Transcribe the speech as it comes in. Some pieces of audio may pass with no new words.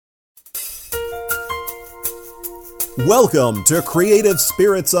Welcome to Creative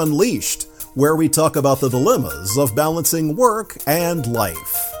Spirits Unleashed, where we talk about the dilemmas of balancing work and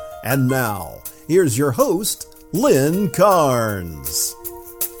life. And now, here's your host, Lynn Carnes.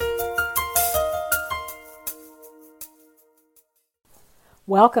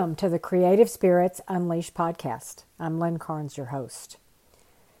 Welcome to the Creative Spirits Unleashed podcast. I'm Lynn Carnes, your host.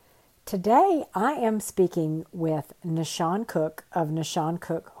 Today, I am speaking with Nishan Cook of Nishan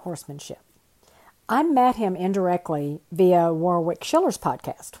Cook Horsemanship. I met him indirectly via Warwick Schiller's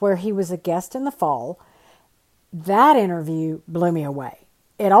podcast, where he was a guest in the fall. That interview blew me away.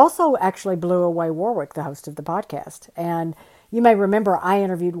 It also actually blew away Warwick, the host of the podcast. And you may remember I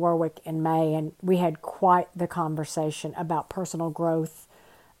interviewed Warwick in May, and we had quite the conversation about personal growth,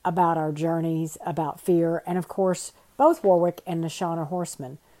 about our journeys, about fear, and of course, both Warwick and Nishan are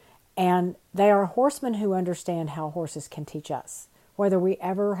horsemen. And they are horsemen who understand how horses can teach us, whether we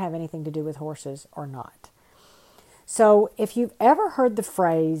ever have anything to do with horses or not. So if you've ever heard the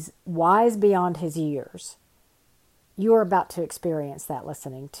phrase, wise beyond his years, you are about to experience that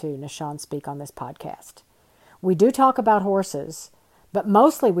listening to Nishan speak on this podcast. We do talk about horses, but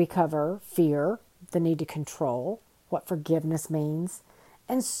mostly we cover fear, the need to control, what forgiveness means,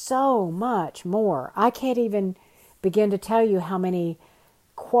 and so much more. I can't even begin to tell you how many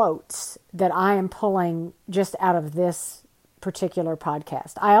quotes that I am pulling just out of this particular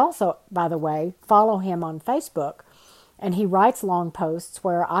podcast. I also, by the way, follow him on Facebook, and he writes long posts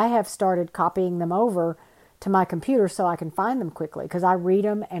where I have started copying them over to my computer so I can find them quickly, because I read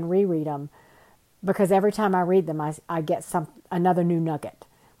them and reread them, because every time I read them I get another new nugget,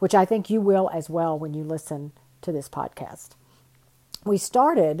 which I think you will as well when you listen to this podcast. We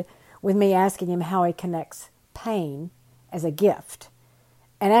started with me asking him how he connects pain as a gift,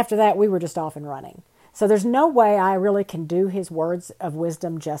 and after that we were just off and running. So there's no way I really can do his words of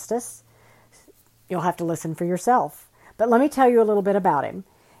wisdom justice. You'll have to listen for yourself. But let me tell you a little bit about him.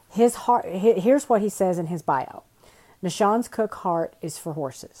 His heart. Here's what he says in his bio. Nishan Cook's heart is for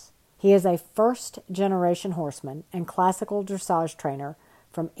horses. He is a first-generation horseman and classical dressage trainer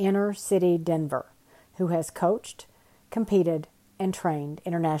from inner city Denver, who has coached, competed, and trained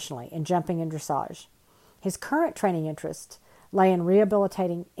internationally in jumping and dressage. His current training interests lay in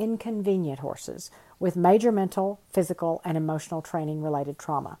rehabilitating inconvenient horses with major mental, physical, and emotional training-related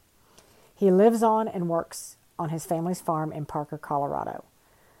trauma. He lives on and works on his family's farm in Parker, Colorado.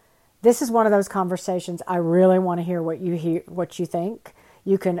 This is one of those conversations I really want to hear what you think.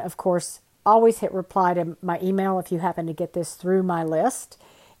 You can, of course, always hit reply to my email if you happen to get this through my list.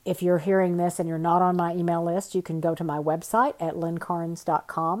 If you're hearing this and you're not on my email list, you can go to my website at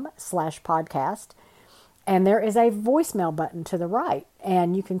lynncarnes.com/podcast. And there is a voicemail button to the right,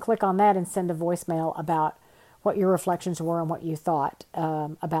 and you can click on that and send a voicemail about what your reflections were and what you thought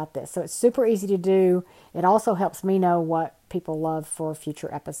about this. So it's super easy to do. It also helps me know what people love for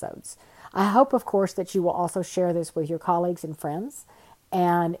future episodes. I hope, of course, that you will also share this with your colleagues and friends,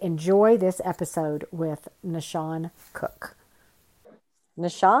 and enjoy this episode with Nishan Cook.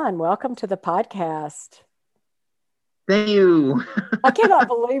 Nishan, welcome to the podcast. Thank you. I cannot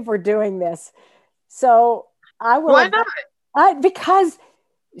believe we're doing this. So I will. Why not? Because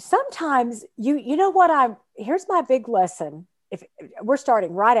sometimes you know what here's my big lesson. If we're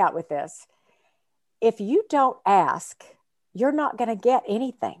starting right out with this, if you don't ask, you're not going to get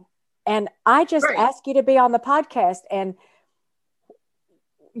anything. And I just ask you to be on the podcast, and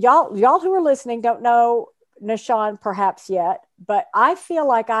y'all who are listening don't know Nishan perhaps yet, but I feel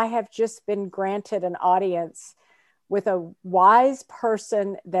like I have just been granted an audience with a wise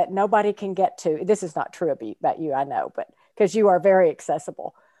person that nobody can get to. This is not true about you, I know, but because you are very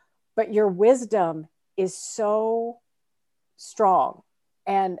accessible. But your wisdom is so strong.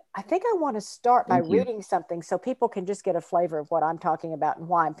 And I think I want to start by reading something so people can just get a flavor of what I'm talking about and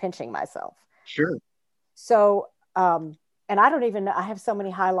why I'm pinching myself. Sure. So, and I don't even know, I have so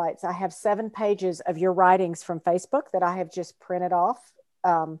many highlights. I have 7 pages of your writings from Facebook that I have just printed off.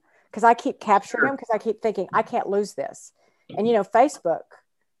 Because I keep capturing them, because I keep thinking, I can't lose this. And, Facebook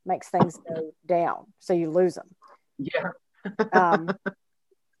makes things go down, so you lose them. Yeah.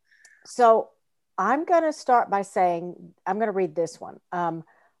 So I'm going to start by saying, I'm going to read this one.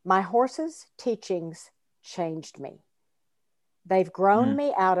 My horses' teachings changed me. They've grown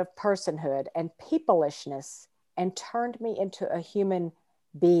me out of personhood and peopleishness and turned me into a human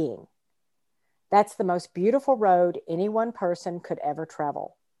being. That's the most beautiful road any one person could ever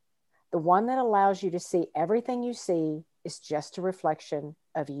travel. The one that allows you to see everything you see is just a reflection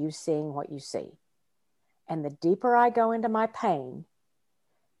of you seeing what you see. And the deeper I go into my pain,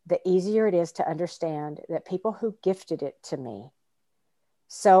 the easier it is to understand that people who gifted it to me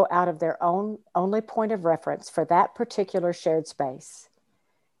so out of their own only point of reference for that particular shared space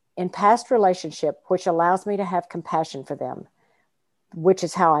in past relationship, which allows me to have compassion for them, which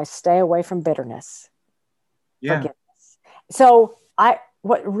is how I stay away from bitterness, forgiveness. So what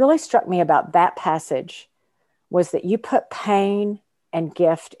really struck me about that passage was that you put pain and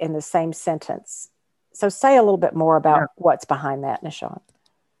gift in the same sentence. So say a little bit more about what's behind that, Nishan.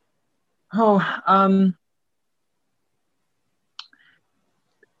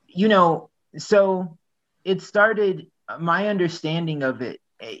 So it started, my understanding of it,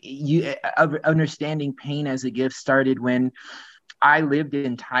 understanding pain as a gift started when I lived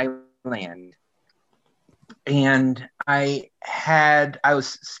in Thailand. And I was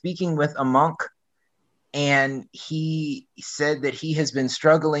speaking with a monk, and he said that he has been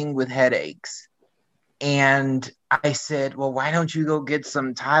struggling with headaches. And I said, well, why don't you go get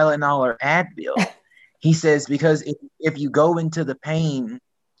some Tylenol or Advil? He says, because if you go into the pain,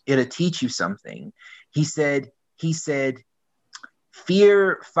 it'll teach you something. He said,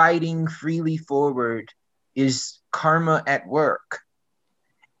 fear fighting freely forward is karma at work.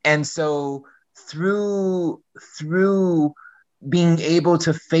 And so through being able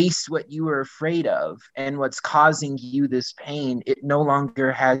to face what you were afraid of and what's causing you this pain, it no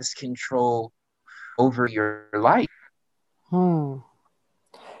longer has control over your life.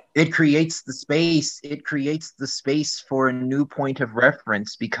 It creates the space for a new point of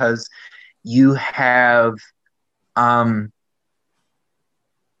reference, because you have our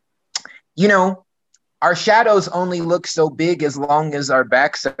shadows only look so big as long as our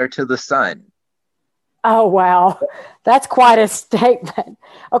backs are to the sun. Oh, wow. That's quite a statement.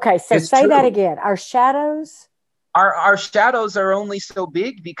 Okay, so say that again. Our shadows? Our shadows are only so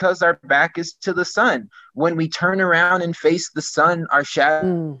big because our back is to the sun. When we turn around and face the sun, our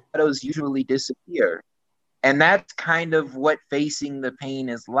shadows usually disappear. And that's kind of what facing the pain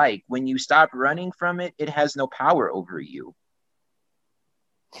is like. When you stop running from it, it has no power over you.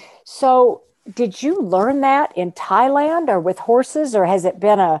 So did you learn that in Thailand or with horses, or has it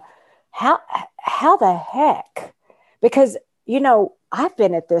been how the heck? Because, I've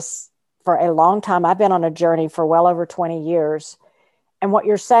been at this for a long time. I've been on a journey for well over 20 years. And what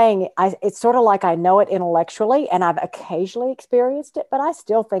you're saying, it's sort of like I know it intellectually, and I've occasionally experienced it, but I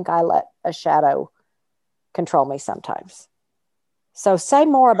still think I let a shadow control me sometimes. So say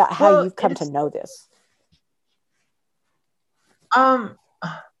more about how you've come to know this.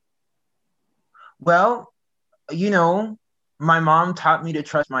 Well, my mom taught me to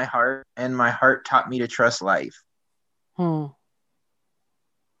trust my heart, and my heart taught me to trust life. And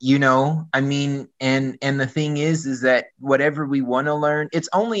the thing is that whatever we want to learn, it's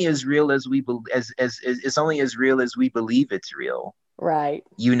only as real as we it's only as real as we believe it's real. Right.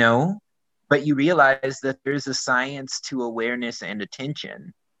 But you realize that there's a science to awareness and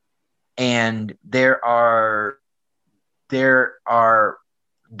attention. And there are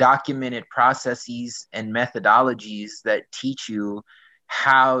documented processes and methodologies that teach you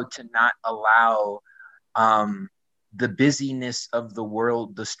how to not allow the busyness of the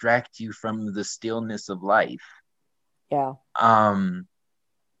world distract you from the stillness of life. Yeah.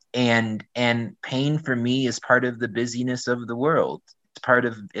 And pain for me is part of the busyness of the world.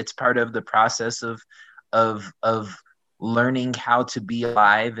 It's part of the process of learning how to be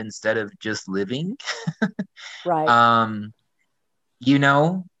alive instead of just living. Right. And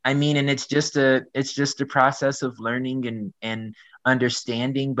it's just a process of learning and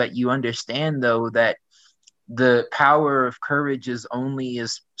understanding. But you understand, though, that the power of courage is only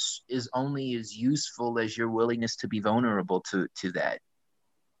as useful as your willingness to be vulnerable to that.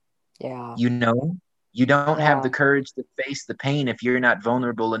 Yeah. You don't have the courage to face the pain if you're not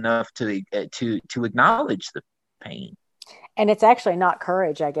vulnerable enough to acknowledge the pain. And it's actually not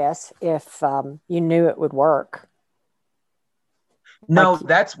courage, I guess, if you knew it would work. No,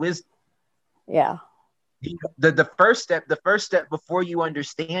 that's wisdom. Yeah. The first step before you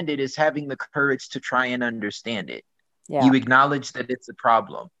understand it is having the courage to try and understand it. Yeah. You acknowledge that it's a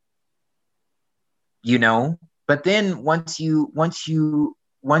problem. But then once you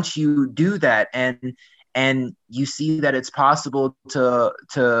do that and you see that it's possible to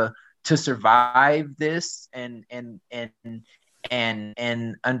survive this and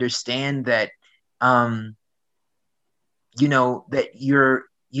understand that that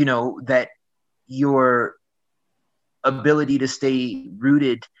your ability to stay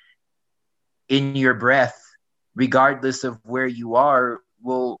rooted in your breath, regardless of where you are,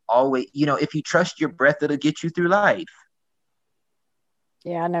 will always, if you trust your breath, it'll get you through life.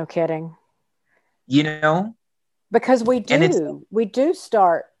 Yeah, no kidding. Because we do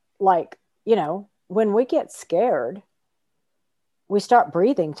start, like, when we get scared, we start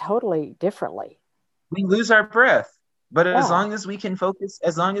breathing totally differently. We lose our breath. But Yeah. as long as we can focus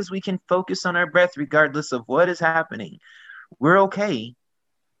on our breath, regardless of what is happening, we're okay.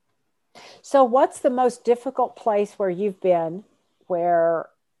 So what's the most difficult place where you've been where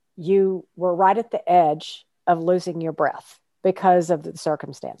you were right at the edge of losing your breath because of the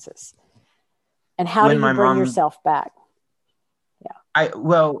circumstances? And how When do my you bring mom, yourself back? I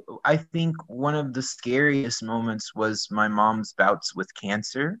think one of the scariest moments was my mom's bouts with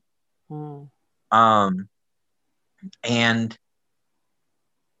cancer. Mm. Um, and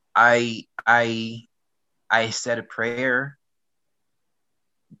I said a prayer,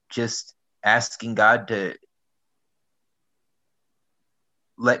 just asking God to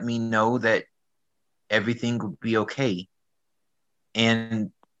let me know that everything would be okay.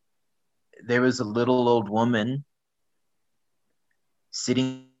 And there was a little old woman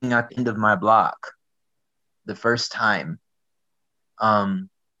sitting at the end of my block the first time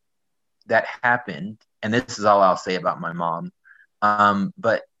that happened. And this is all I'll say about my mom.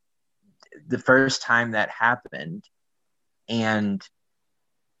 But the first time that happened, and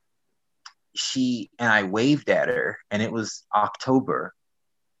I waved at her, and it was October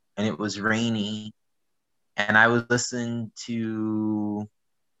and it was rainy, and I was listening to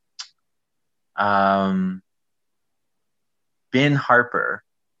Ben Harper,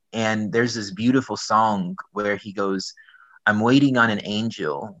 and there's this beautiful song where he goes, "I'm waiting on an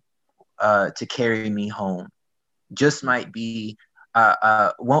angel to carry me home. Just might be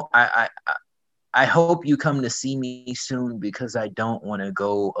won't I hope you come to see me soon because I don't want to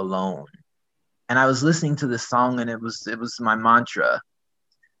go alone." And I was listening to this song, and it was my mantra.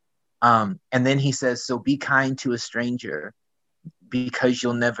 And then he says, "So be kind to a stranger because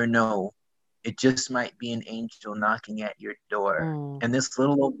you'll never know. It just might be an angel knocking at your door." And this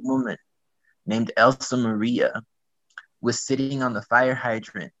little old woman named Elsa Maria was sitting on the fire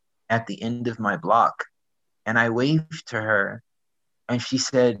hydrant at the end of my block. And I waved to her, and she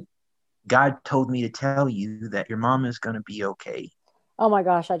said, "God told me to tell you that your mom is going to be okay." Oh my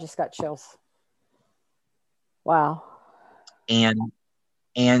gosh, I just got chills. Wow.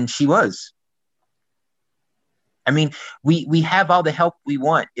 And she was. I mean, we have all the help we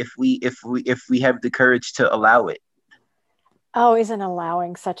want if we have the courage to allow it. Oh, isn't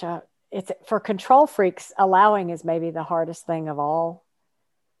allowing it's for control freaks, allowing is maybe the hardest thing of all.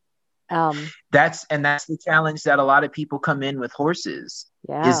 That's the challenge that a lot of people come in with horses.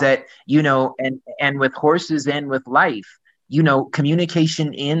 Yeah. Is that, and with horses and with life,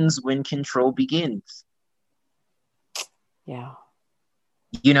 communication ends when control begins. Yeah.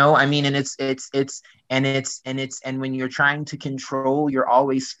 I mean, and and when you're trying to control, you're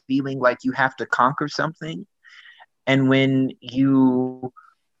always feeling like you have to conquer something. And when you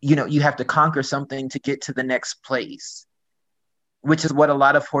have to conquer something to get to the next place, which is what a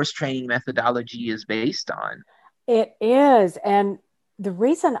lot of horse training methodology is based on. It is. And the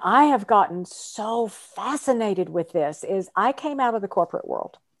reason I have gotten so fascinated with this is I came out of the corporate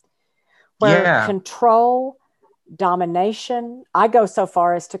world where control, domination, I go so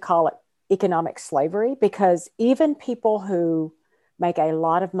far as to call it economic slavery, because even people who make a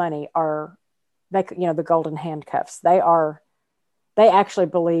lot of money the golden handcuffs. They actually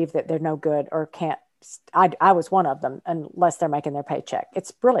believe that they're no good or can't. I was one of them unless they're making their paycheck.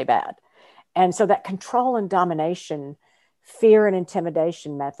 It's really bad. And so that control and domination, fear and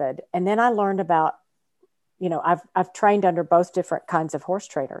intimidation method. And then I learned about, I've trained under both different kinds of horse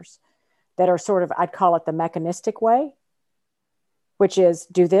trainers that are sort of, I'd call it the mechanistic way, which is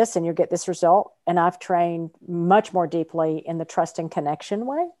do this and you get this result. And I've trained much more deeply in the trust and connection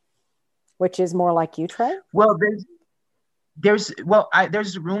way, which is more like you train. Well, there's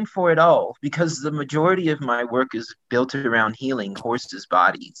room for it all, because the majority of my work is built around healing horses'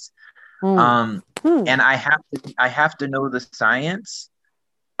 bodies. And I have to know the science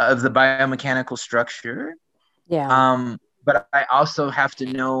of the biomechanical structure. Yeah. But I also have to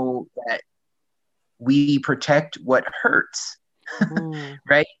know that we protect what hurts,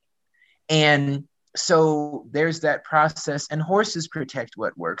 right? And so there's that process, and horses protect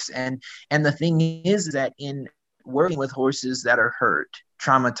what works. And the thing is that in working with horses that are hurt,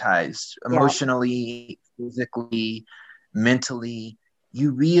 traumatized, emotionally, physically, mentally,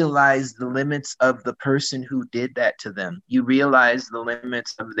 you realize the limits of the person who did that to them. You realize the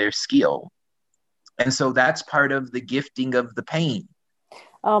limits of their skill. And so that's part of the gifting of the pain.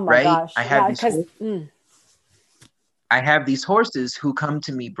 Oh my gosh. I have these horses who come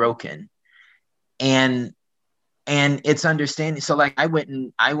to me broken, and it's understanding. So like I went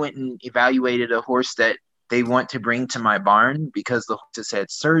and evaluated a horse that they want to bring to my barn because the horse has had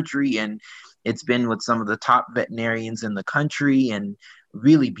surgery, and It's been with some of the top veterinarians in the country and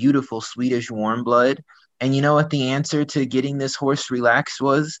really beautiful Swedish warm blood. And you know what the answer to getting this horse relaxed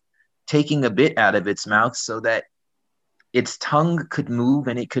was? Taking a bit out of its mouth so that its tongue could move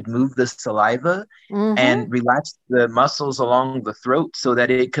and it could move the saliva and relax the muscles along the throat so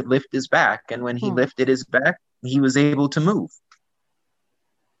that it could lift his back. And when he lifted his back, he was able to move.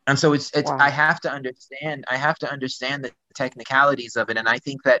 And so it's Wow. I have to understand the technicalities of it. And I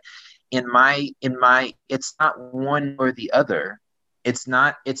think that in my it's not one or the other. It's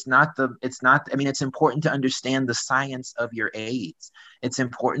important to understand the science of your aids. It's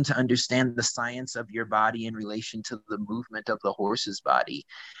important to understand the science of your body in relation to the movement of the horse's body.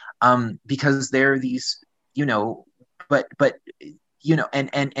 Because there are these, but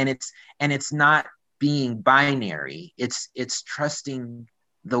it's not being binary. It's trusting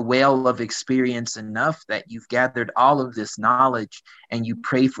the well of experience enough that you've gathered all of this knowledge and you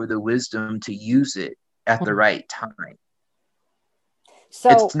pray for the wisdom to use it at the right time.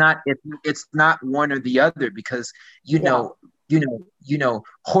 So it's not one or the other, because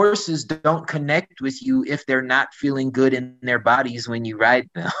horses don't connect with you if they're not feeling good in their bodies when you ride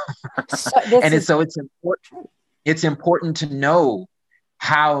them. It's important to know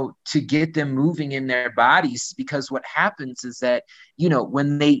how to get them moving in their bodies, because what happens is that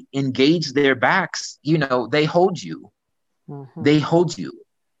when they engage their backs, they hold you. They hold you.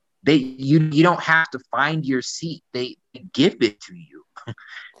 You don't have to find your seat. They give it to you.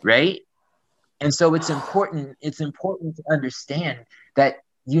 Right? And so it's important to understand that,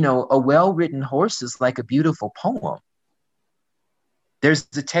 a well-written horse is like a beautiful poem. There's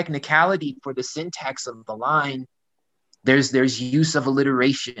the technicality for the syntax of the line. There's use of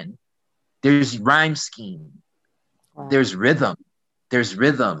alliteration. There's rhyme scheme. Wow. There's rhythm.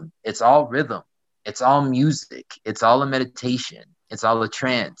 It's all rhythm. It's all music. It's all a meditation. It's all a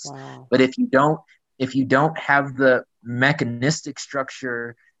trance. Wow. But if you don't have the mechanistic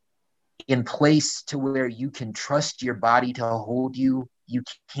structure in place to where you can trust your body to hold you, you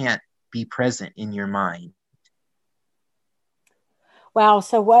can't be present in your mind. Wow.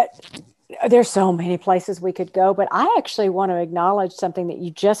 So there's so many places we could go, but I actually want to acknowledge something that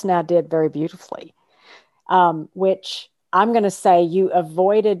you just now did very beautifully, which I'm going to say you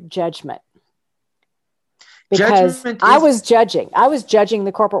avoided judgment. Because I was judging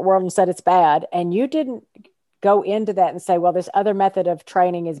the corporate world and said it's bad. And you didn't go into that and say, well, this other method of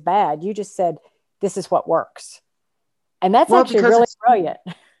training is bad. You just said, this is what works. And that's actually really brilliant.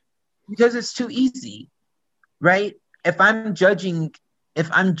 Because it's too easy, right? If I'm judging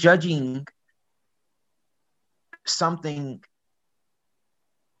something,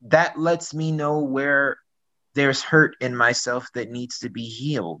 that lets me know where there's hurt in myself that needs to be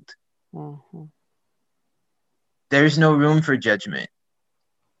healed. Mm-hmm. There's no room for judgment.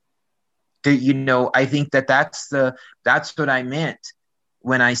 I think that's what I meant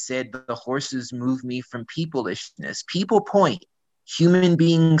when I said the horses move me from peopleishness. People point, human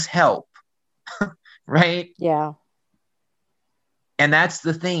beings help, right? Yeah. And that's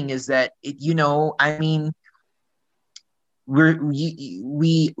the thing, is that we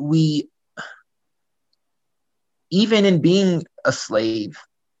even in being a slave,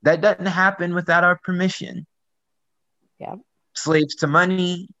 that doesn't happen without our permission. Yeah. Slaves to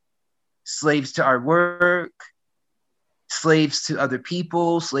money, slaves to our work, slaves to other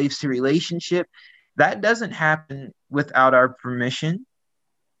people, slaves to relationship. That doesn't happen without our permission.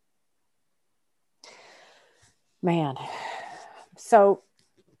 Man. So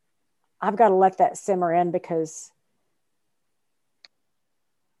I've got to let that simmer in, because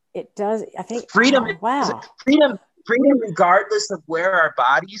it does, I think, freedom, wow. Freedom, regardless of where our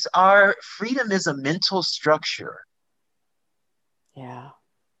bodies are, freedom is a mental structure. Yeah.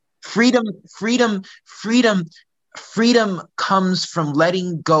 Freedom comes from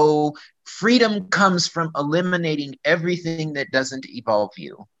letting go. Freedom comes from eliminating everything that doesn't evolve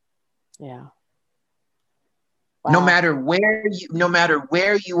you. Yeah. Wow. No matter where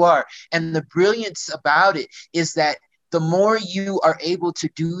you are. And the brilliance about it is that the more you are able to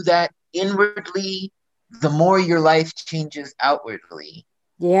do that inwardly, the more your life changes outwardly.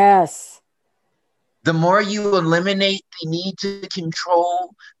 Yes. The more you eliminate the need to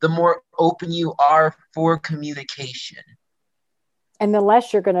control, the more open you are for communication. And the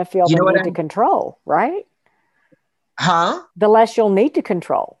less you're going to feel the need to control, right? Huh? The less you'll need to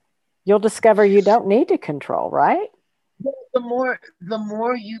control. You'll discover you don't need to control, right? The more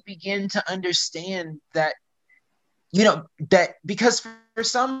you begin to understand that, that because for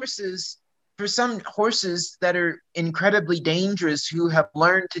some horses that are incredibly dangerous, who have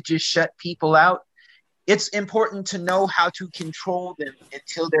learned to just shut people out, it's important to know how to control them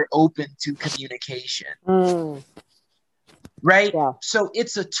until they're open to communication. Right? Yeah. So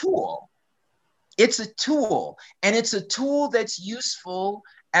it's a tool. It's a tool, and it's a tool that's useful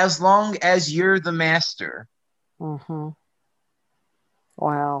as long as you're the master. Mm-hmm.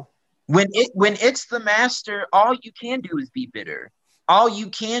 Wow. When it's the master, all you can do is be bitter. All you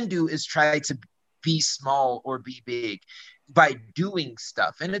can do is try to be small or be big by doing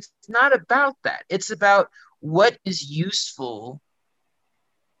stuff. And it's not about that. It's about what is useful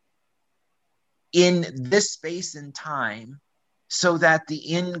in this space and time so that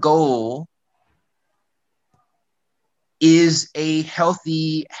the end goal is a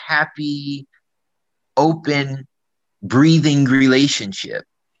healthy, happy, open, breathing relationship.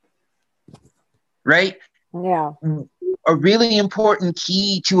 Right? Yeah. A really important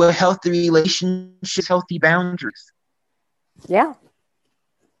key to a healthy relationship is healthy boundaries. Yeah.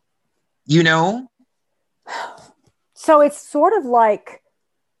 You know? So it's sort of like,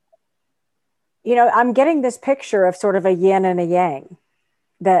 you know, I'm getting this picture of sort of a yin and a yang,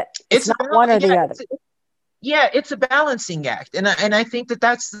 that it's not one or the other. It's a balancing act. And I think that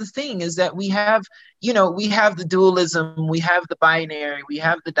that's the thing, is that we have the dualism, we have the binary, we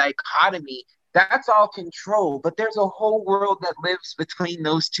have the dichotomy. That's all control, but there's a whole world that lives between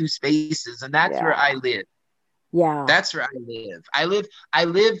those two spaces, and that's where I live. Yeah. That's where I live.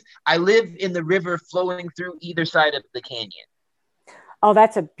 I live in the river flowing through either side of the canyon. Oh,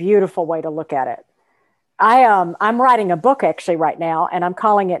 that's a beautiful way to look at it. I'm writing a book actually right now, and I'm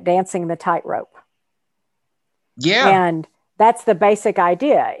calling it Dancing the Tightrope. Yeah. And that's the basic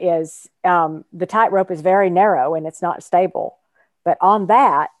idea, is the tightrope is very narrow and it's not stable. But on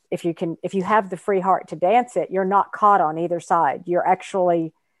that, if you have the free heart to dance it, you're not caught on either side. You're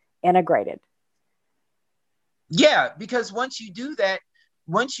actually integrated. Yeah, because once you do that,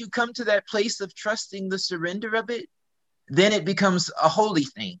 once you come to that place of trusting the surrender of it, then it becomes a holy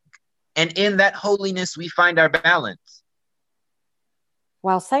thing. And in that holiness, we find our balance.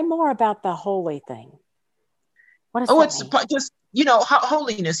 Well, say more about the holy thing. What does that mean? Just,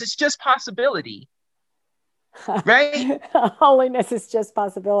 holiness. It's just possibility. Right? Holiness is just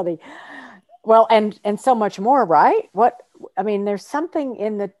possibility. Well, and so much more, right? There's something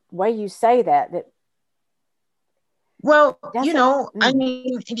in the way you say that. Well,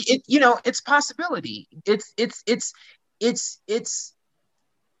 it's possibility.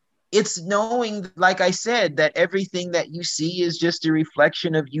 It's knowing, like I said, that everything that you see is just a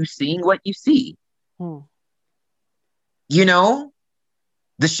reflection of you seeing what you see.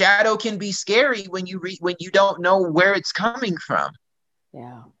 The shadow can be scary when you don't know where it's coming from.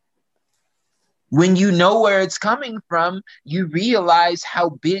 Yeah. When you know where it's coming from, you realize how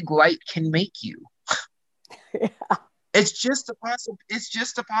big light can make you. Yeah. It's just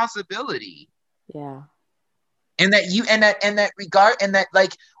a possibility. Yeah. And that regard, and that,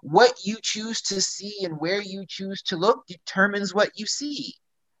 like, what you choose to see and where you choose to look determines what you see.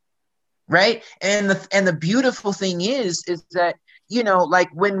 Right? And the beautiful thing is that, like,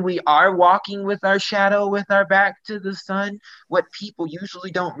 when we are walking with our shadow, with our back to the sun, what people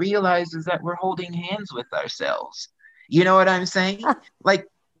usually don't realize is that we're holding hands with ourselves. You know what I'm saying? Like,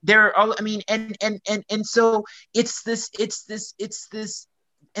 there are, and so it's this,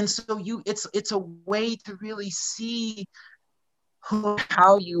 and so it's a way to really see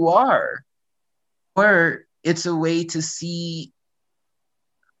how you are, or it's a way to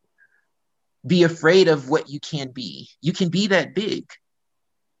be afraid of what you can be. You can be that big.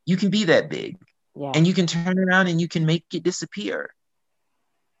 You can be that big. Yeah. And you can turn around and you can make it disappear.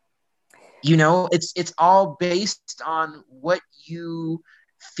 It's all based on what you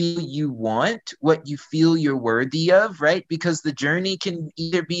feel you want, what you feel you're worthy of, right? Because the journey can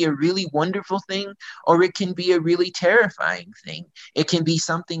either be a really wonderful thing, or it can be a really terrifying thing. It can be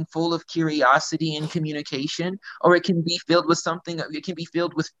something full of curiosity and communication, or it can be filled with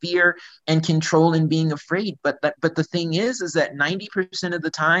fear and control and being afraid. But the thing is that 90% of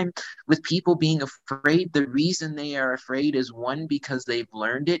the time, with people being afraid, the reason they are afraid is, one, because they've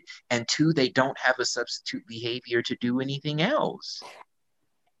learned it, and two, they don't have a substitute behavior to do anything else.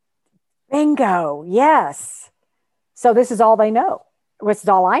 Bingo. Yes. So this is all they know. This is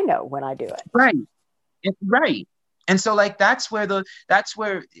all I know when I do it. Right. Right. And so, like, that's where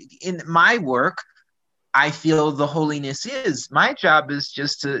in my work, I feel the holiness is. My job is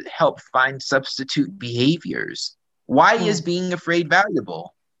just to help find substitute behaviors. Why is being afraid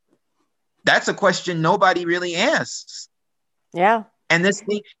valuable? That's a question nobody really asks. Yeah. And this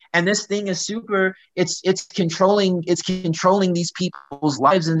thing is super, it's controlling these people's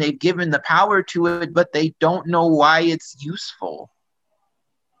lives, and they've given the power to it, but they don't know why it's useful.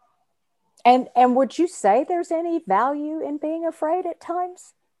 And would you say there's any value in being afraid at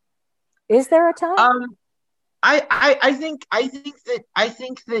times? Is there a time? I think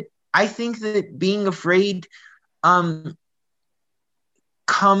that being afraid um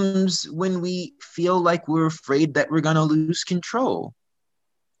comes when we feel like we're afraid that we're going to lose control.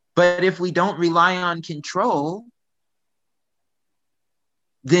 But if we don't rely on control,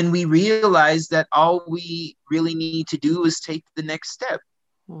 then we realize that all we really need to do is take the next step.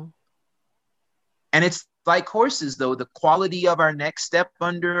 Hmm. And it's like horses, though. The quality of our next step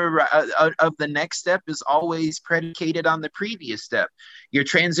of the next step is always predicated on the previous step. Your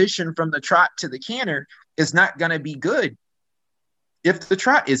transition from the trot to the canter is not going to be good if the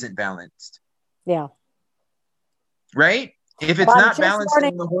trot isn't balanced. Yeah. Right? If it's not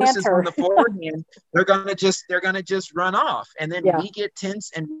balancing the horses on the forehand, they're gonna just run off. And then we get tense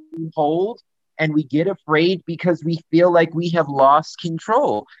and we hold and we get afraid because we feel like we have lost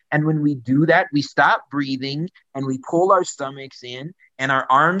control. And when we do that, we stop breathing and we pull our stomachs in and our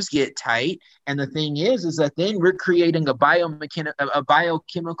arms get tight. And the thing is that then we're creating a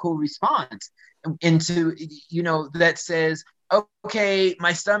biochemical response into, that says, okay,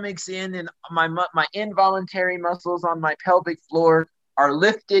 my stomach's in and my involuntary muscles on my pelvic floor are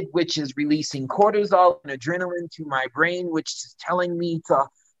lifted, which is releasing cortisol and adrenaline to my brain, which is telling me to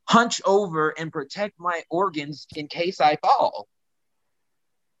hunch over and protect my organs in case I fall.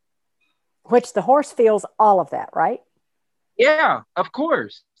 Which the horse feels all of that, right? Yeah, of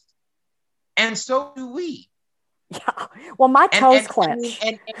course. And so do we. Yeah. Well, my toes clench.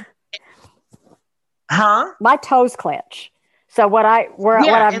 My toes clench. So what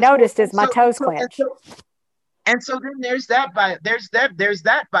I've noticed is my toes clench. And so then there's that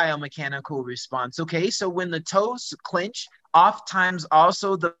biomechanical response. Okay, so when the toes clench, oftentimes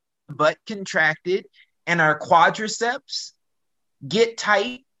also the butt contracted and our quadriceps get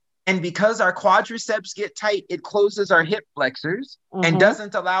tight. And because our quadriceps get tight, it closes our hip flexors and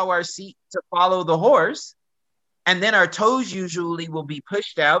doesn't allow our seat to follow the horse. And then our toes usually will be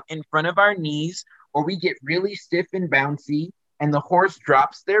pushed out in front of our knees, or we get really stiff and bouncy. And the horse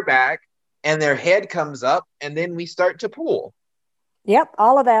drops their back and their head comes up and then we start to pull. Yep.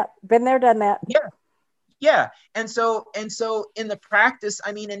 All of that. Been there, done that. Yeah. Yeah. And so in the practice,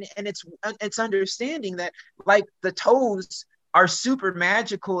 I mean, and it's understanding that like the toes are super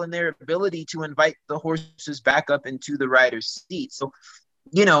magical in their ability to invite the horses back up into the rider's seat. So,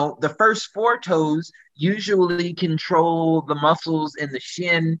 the first 4 toes usually control the muscles in the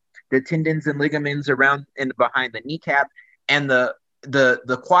shin, the tendons and ligaments around and behind the kneecap, and the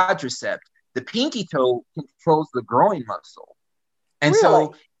quadricep. The pinky toe controls the groin muscle. And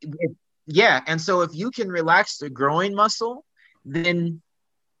really? And so if you can relax the groin muscle, then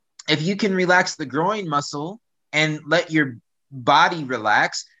if you can relax the groin muscle and let your body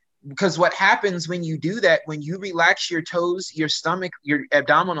relax, because what happens when you do that, when you relax your toes, your stomach, your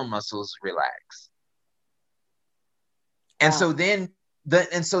abdominal muscles relax. And so then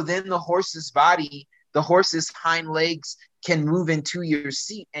the horse's body, the horse's hind legs can move into your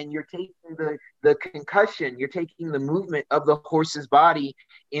seat, and you're taking the concussion, you're taking the movement of the horse's body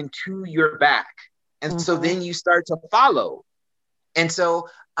into your back. And so then you start to follow. And so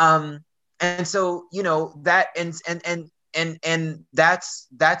that and that's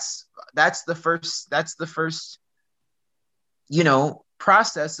the first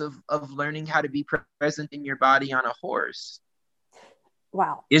process of learning how to be present in your body on a horse.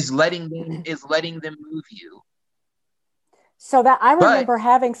 Wow. Is letting them move you. So that I remember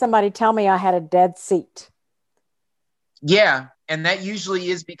having somebody tell me I had a dead seat. Yeah. And that usually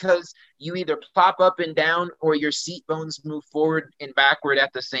is because you either plop up and down or your seat bones move forward and backward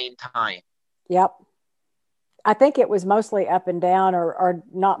at the same time. Yep. I think it was mostly up and down or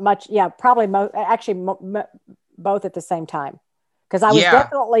not much. Yeah, probably both at the same time. Because I was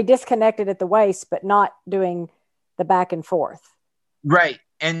definitely disconnected at the waist, but not doing the back and forth. Right.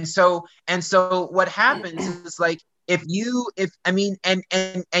 And so what happens is like, and you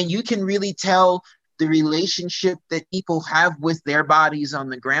can really tell the relationship that people have with their bodies on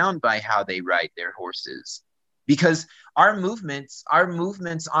the ground by how they ride their horses, because our movements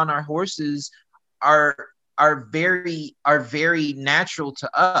on our horses are very natural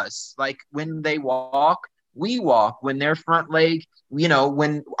to us. Like when they walk, we walk. When their front leg,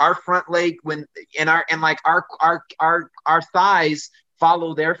 when our front leg, our thighs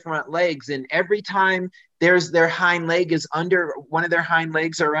follow their front legs, and every time their hind leg is under, one of their hind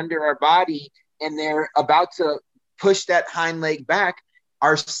legs are under our body, and they're about to push that hind leg back,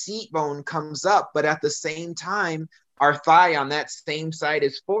 our seat bone comes up, but at the same time, our thigh on that same side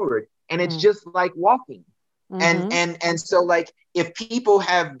is forward. And it's just like walking. And so like if people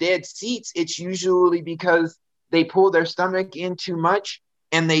have dead seats, it's usually because they pull their stomach in too much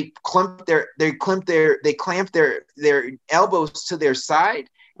and they clamp their elbows to their side,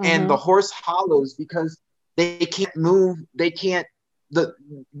 and the horse hollows because they can't move. They can't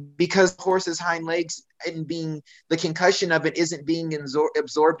because horse's hind legs and being the concussion of it isn't being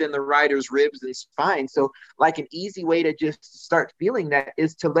absorbed in the rider's ribs and spine. So like an easy way to just start feeling that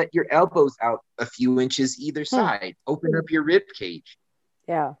is to let your elbows out a few inches either side. Open up your rib cage.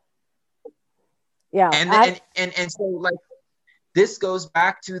 Yeah. And so like this goes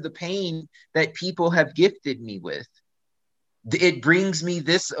back to the pain that people have gifted me with. It brings me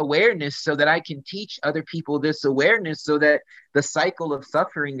this awareness so that I can teach other people this awareness, so that the cycle of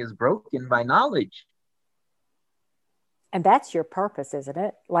suffering is broken by knowledge. And that's your purpose, isn't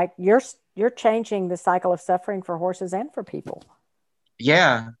it? Like you're changing the cycle of suffering for horses and for people.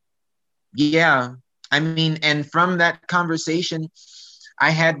 Yeah. I mean, and from that conversation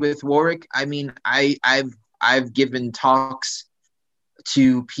I had with Warwick, I mean, I've given talks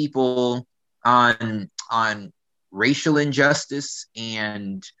to people on racial injustice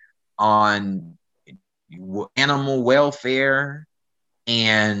and on animal welfare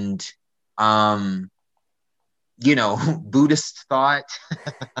and Buddhist thought.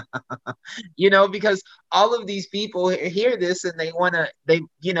 Because all of these people hear this and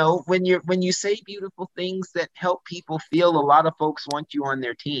when you say beautiful things that help people feel, a lot of folks want you on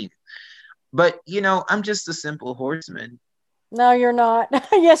their team. But I'm just a simple horseman. No, you're not.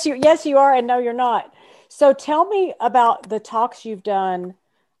 Yes, you are, and no, you're not. So tell me about the talks you've done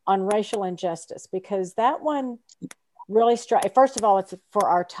on racial injustice, because that one really struck. First of all, it's for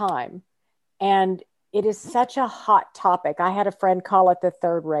our time, and it is such a hot topic. I had a friend call it the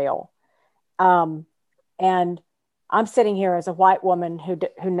third rail, and I'm sitting here as a white woman who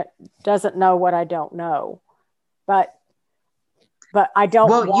doesn't know what I don't know, but I don't.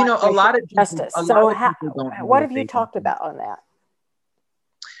 Well, a lot of justice. So, what have you talked about on that?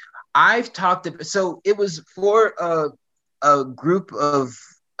 I've talked about, so it was for a group of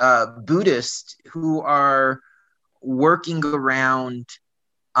Buddhists who are working around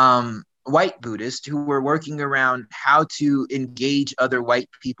white Buddhists who were working around how to engage other white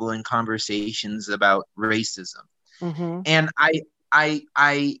people in conversations about racism. And I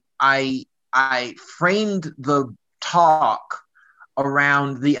framed the talk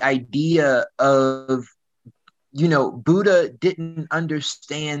around the idea of, Buddha didn't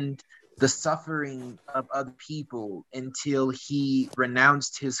understand the suffering of other people until he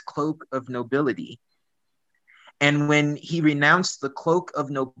renounced his cloak of nobility. And when he renounced the cloak of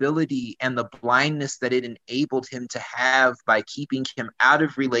nobility and the blindness that it enabled him to have by keeping him out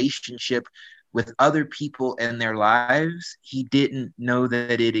of relationship with other people and their lives, he didn't know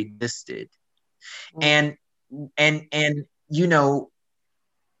that it existed. And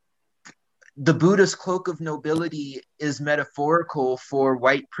the Buddha's cloak of nobility is metaphorical for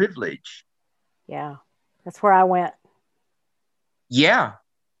white privilege. Yeah, that's where I went. Yeah.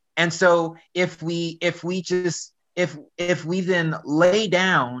 And so if we then lay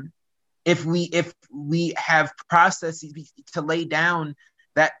down, if we have processes to lay down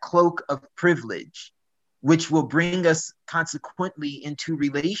that cloak of privilege, which will bring us consequently into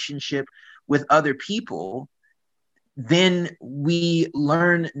relationship with other people, then we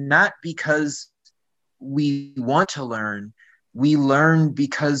learn not because we want to learn. We learn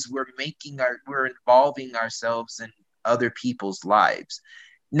because we're involving ourselves in other people's lives.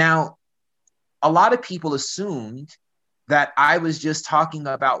 Now, a lot of people assumed that I was just talking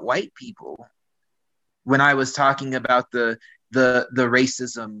about white people when I was talking about the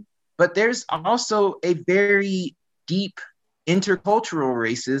racism, but there's also a very deep intercultural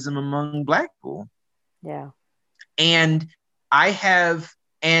racism among Black people. Yeah. And I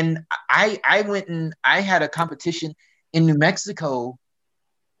went and I had a competition in New Mexico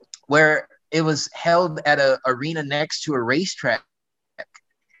where it was held at an arena next to a racetrack.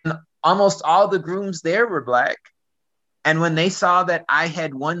 And almost all the grooms there were Black. And when they saw that I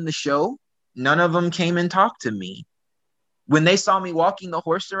had won the show, none of them came and talked to me. When they saw me walking the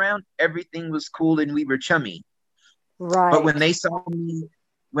horse around, everything was cool and we were chummy. Right. But when they saw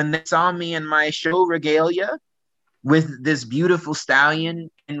me in my show regalia with this beautiful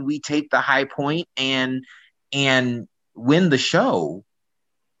stallion, and we take the high point and win the show,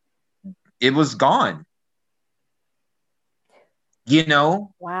 it was gone.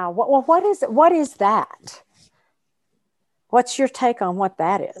 Wow. Well, what is that? What's your take on what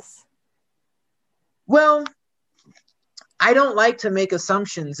that is? Well, I don't like to make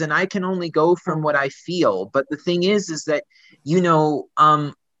assumptions, and I can only go from what I feel. But the thing is that,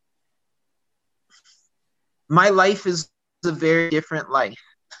 my life is a very different life.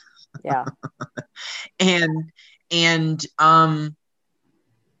 Yeah. and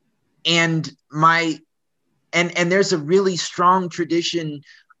my and there's a really strong tradition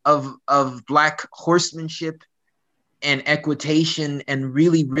of Black horsemanship and equitation, and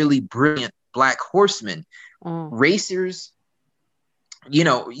really, really brilliant Black horsemen, racers,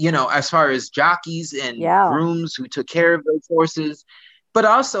 as far as jockeys and grooms who took care of those horses. But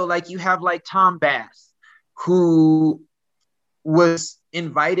also, like, you have like Tom Bass, who was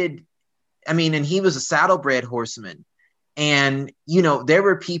invited, and he was a saddlebred horseman. And, there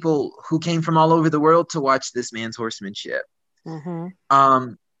were people who came from all over the world to watch this man's horsemanship.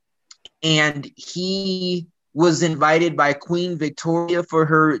 And he was invited by Queen Victoria for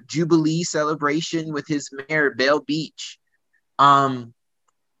her Jubilee celebration with his mare, Belle Beach, to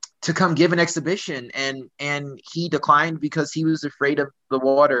come give an exhibition. And he declined because he was afraid of the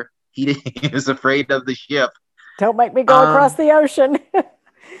water. He was afraid of the ship. Don't make me go across the ocean.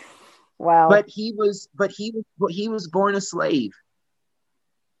 Wow. But he was born a slave.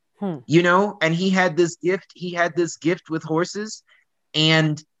 And he had this gift with horses,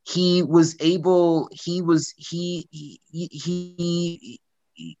 and he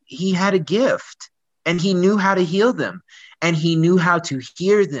had a gift, and he knew how to heal them, and he knew how to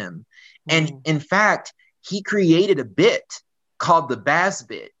hear them. And in fact, he created a bit called the Bass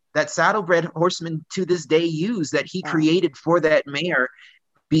bit that saddlebred horsemen to this day use, that he created for that mare,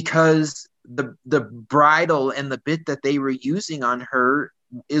 because the bridle and the bit that they were using on her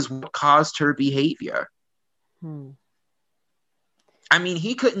is what caused her behavior.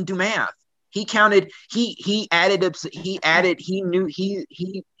 He couldn't do math. He counted, he added up, he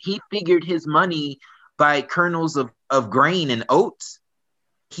figured his money by kernels of grain and oats.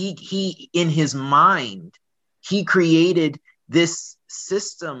 He in his mind, he created this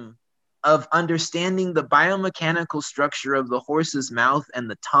system of understanding the biomechanical structure of the horse's mouth and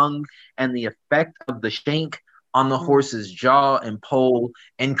the tongue, and the effect of the shank on the horse's jaw and poll,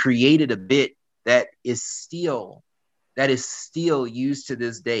 and created a bit that is still used to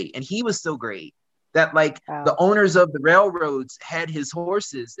this day. And he was so great that, like, the owners of the railroads had his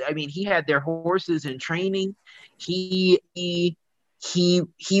horses. He had their horses in training. He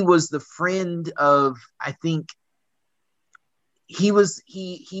was the friend of, I think, he was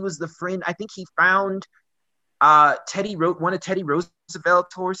the friend. I think he found one of Teddy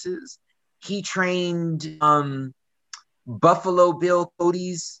Roosevelt's horses. He trained Buffalo Bill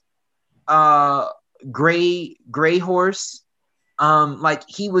Cody's gray horse.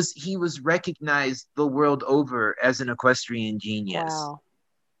 He was recognized the world over as an equestrian genius. Wow.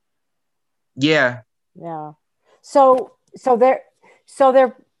 Yeah. Yeah. So there,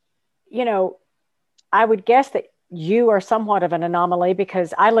 I would guess that you are somewhat of an anomaly,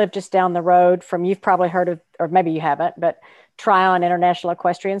 because I live just down the road from, you've probably heard of, or maybe you haven't, but Tryon International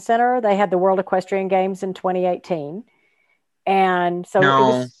Equestrian Center. They had the World Equestrian Games in 2018. And so it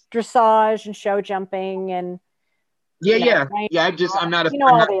was dressage and show jumping and I'm not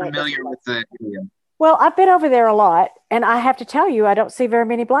familiar with the area. Well, I've been over there a lot, and I have to tell you, I don't see very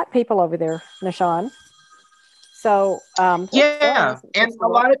many Black people over there, Nishan. So and a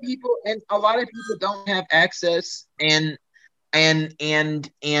lot of people don't have access, but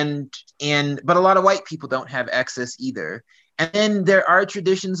a lot of white people don't have access either. And then there are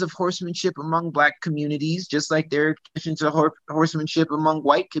traditions of horsemanship among Black communities, just like there are traditions of horsemanship among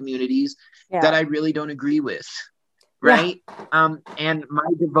white communities that I really don't agree with. Right. Yeah. And my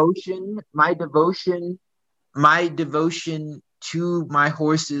devotion to my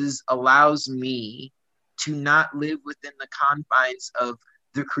horses allows me to not live within the confines of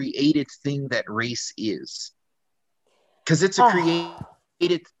the created thing that race is. Because it's a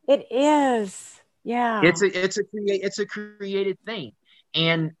created. It is. Yeah. It's a created thing.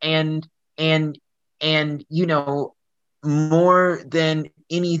 And more than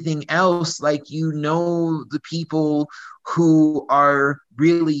anything else, like, the people who are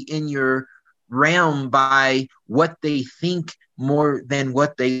really in your realm by what they think more than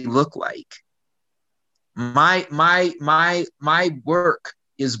what they look like. My work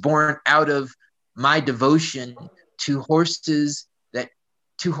is born out of my devotion to horses,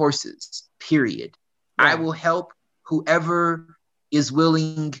 period. Yeah. I will help whoever is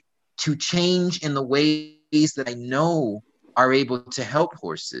willing to change in the ways that I know are able to help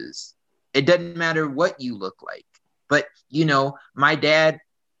horses. It doesn't matter what you look like. But, my dad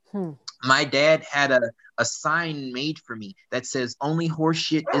had a sign made for me that says, "Only horse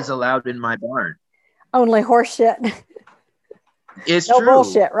shit is allowed in my barn." Only horse shit. It's no true.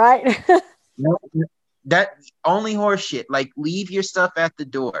 Bullshit, right? No, that only horse shit. Like, leave your stuff at the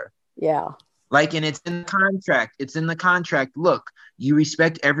door. Yeah. Like, and it's in the contract. It's in the contract. Look, you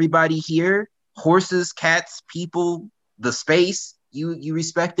respect everybody here, horses, cats, people, the space, you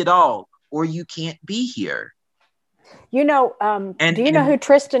respect it all, or you can't be here. You know, do you know who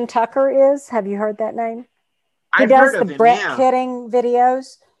Tristan Tucker is? Have you heard that name? He I've does heard the of him, Brett yeah. Kitting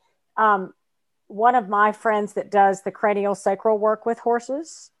videos. One of my friends that does the cranial sacral work with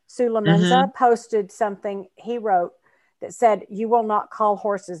horses, Sue Lamenza, posted something he wrote that said, "You will not call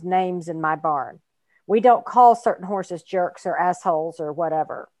horses names in my barn. We don't call certain horses jerks or assholes or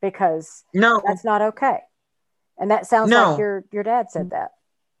whatever, because that's not okay." And that sounds like your dad said that.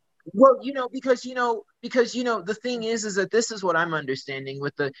 Well, the thing is that this is what I'm understanding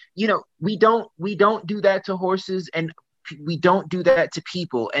with we don't do that to horses, and we don't do that to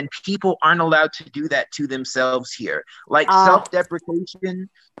people, and people aren't allowed to do that to themselves here. Like self-deprecation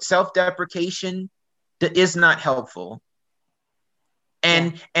is not helpful.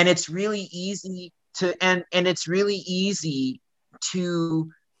 And it's really easy to and it's really easy to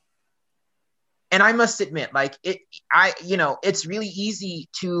and I must admit, like it's really easy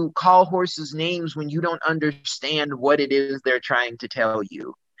to call horses names when you don't understand what it is they're trying to tell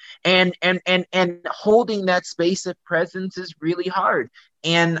you. And holding that space of presence is really hard.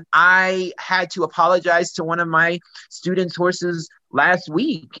 And I had to apologize to one of my students' horses last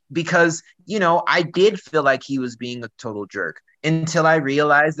week because, I did feel like he was being a total jerk until I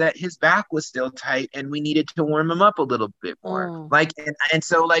realized that his back was still tight and we needed to warm him up a little bit more.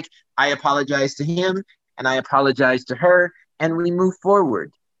 So I apologized to him and I apologized to her and we move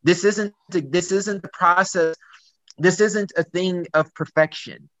forward. This isn't the process. This isn't a thing of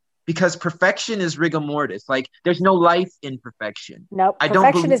perfection, because perfection is rigor mortis. Like, there's no life in perfection. No,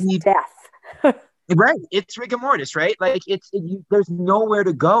 perfection is death. Right. It's rigor mortis, right? Like there's nowhere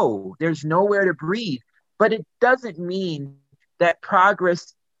to go. There's nowhere to breathe. But it doesn't mean that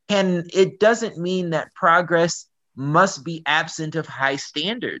progress must be absent of high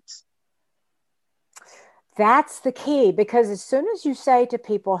standards. That's the key, because as soon as you say to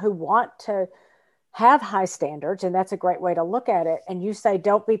people who want to have high standards, and that's a great way to look at it, and you say,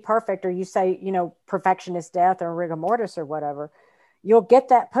 don't be perfect, or you say, perfection is death or rigor mortis or whatever, you'll get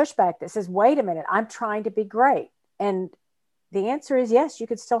that pushback that says, wait a minute, I'm trying to be great. And the answer is yes, you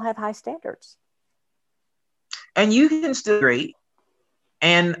could still have high standards. And you can still be great.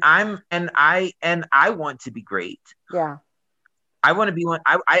 And I want to be great. Yeah. I want to be one.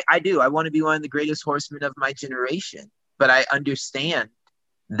 I do. I want to be one of the greatest horsemen of my generation. But I understand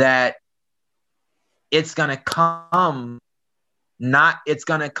that it's going to come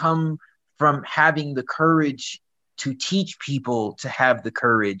from having the courage to teach people to have the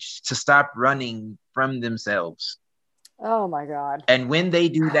courage to stop running from themselves. Oh my God. And when they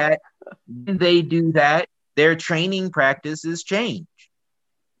do that, their training practices change.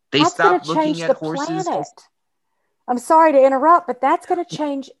 They stop looking at horses. I'm sorry to interrupt, but that's going to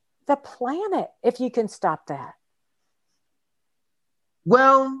change the planet if you can stop that.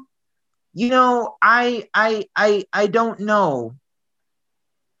 Well, I don't know,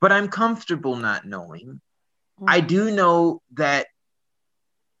 but I'm comfortable not knowing. I do know that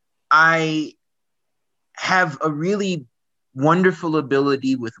I have a really wonderful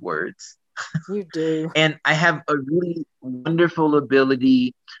ability with words. You do. And I have a really wonderful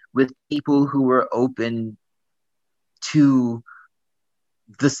ability with people who are open to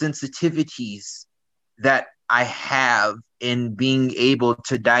the sensitivities that I have in being able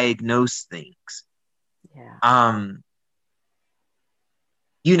to diagnose things. Yeah.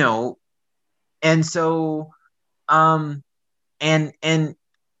 And so, and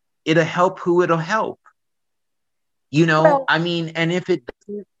it'll help who it'll help, well, I mean, and if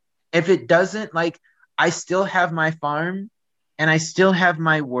it doesn't, like, I still have my farm and I still have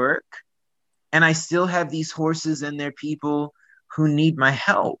my work and I still have these horses and their people who need my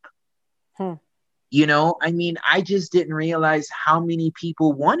help. I mean, I just didn't realize how many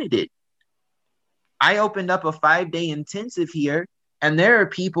people wanted it. I opened up a 5-day intensive here, and there are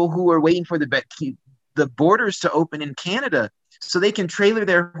people who are waiting for the borders to open in Canada so they can trailer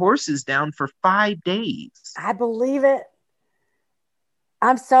their horses down for 5 days. I believe it.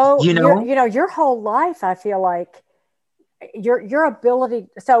 I'm so, your whole life, I feel like your ability.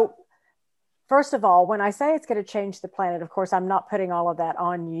 So first of all, when I say it's going to change the planet, of course, I'm not putting all of that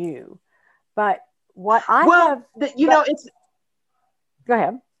on you, but what it's. Go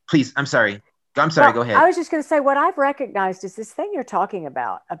ahead. Please. I'm sorry. Go ahead. I was just going to say, what I've recognized is this thing you're talking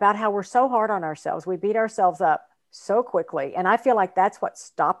about how we're so hard on ourselves. We beat ourselves up so quickly. And I feel like that's what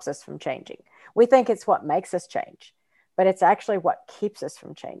stops us from changing. We think it's what makes us change, but it's actually what keeps us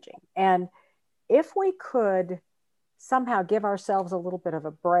from changing. And if we could somehow give ourselves a little bit of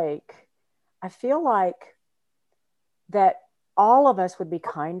a break, I feel like that all of us would be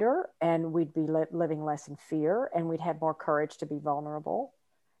kinder, and we'd be living less in fear, and we'd have more courage to be vulnerable.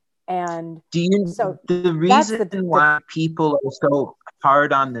 And so the that's reason why people are so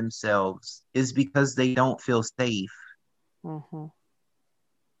hard on themselves is because they don't feel safe. Mm-hmm.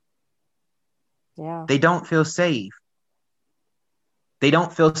 Yeah. They don't feel safe. They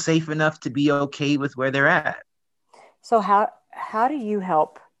don't feel safe enough to be okay with where they're at. So how do you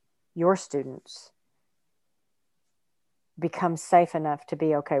help your students become safe enough to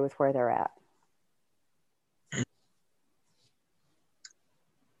be okay with where they're at?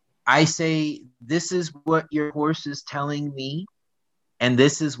 I say, this is what your horse is telling me, and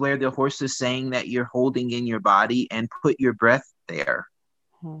this is where the horse is saying that you're holding in your body, and put your breath there.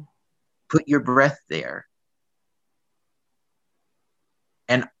 Put your breath there.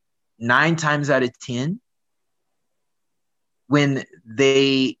 And 9 times out of 10, when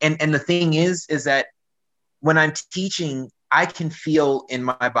they, and the thing is that when I'm teaching, I can feel in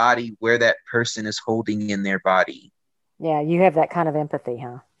my body where that person is holding in their body. Yeah, you have that kind of empathy,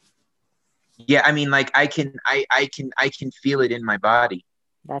 huh? Yeah, I mean, like I can feel it in my body.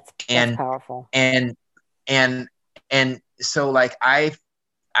 That's powerful. And so like I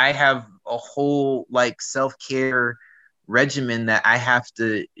have a whole like self-care regimen that I have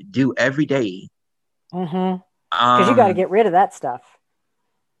to do every day. Mm-hmm. Because you got to get rid of that stuff.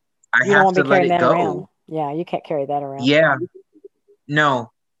 You have to let it go. Around. Yeah, you can't carry that around. Yeah.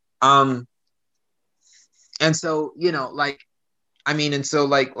 No. And so, like, I mean, and so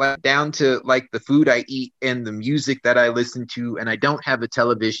like down to like the food I eat and the music that I listen to, and I don't have a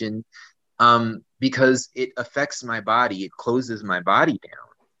television because it affects my body. It closes my body down.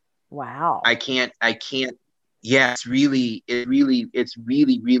 Wow. I can't. Yeah, it's really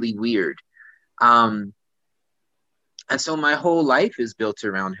weird. And so my whole life is built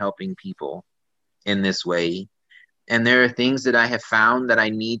around helping people in this way. And there are things that I have found that I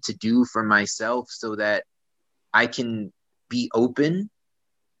need to do for myself so that I can be open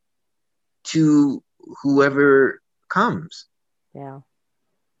to whoever comes. Yeah.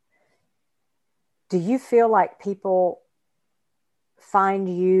 Do you feel like people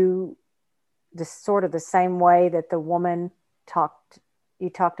find you the sort of the same way that the woman you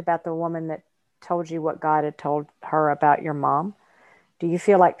talked about the woman that told you what God had told her about your mom? Do you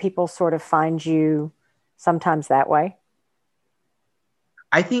feel like people sort of find you sometimes that way?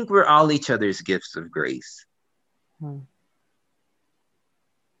 I think we're all each other's gifts of grace.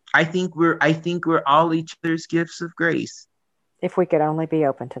 I think we're all each other's gifts of grace. If we could only be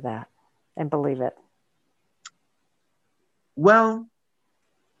open to that and believe it. Well,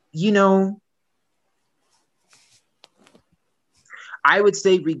 I would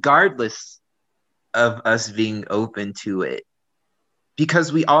say regardless of us being open to it,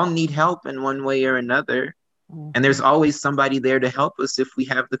 because we all need help in one way or another. Mm-hmm. And there's always somebody there to help us if we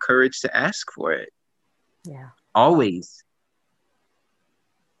have the courage to ask for it. Yeah. Always.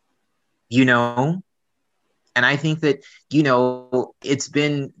 And I think that, it's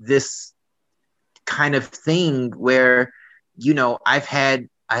been this kind of thing where, I've had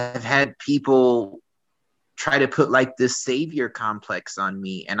people try to put like this savior complex on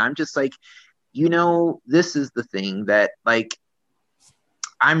me. And I'm just like, this is the thing that like,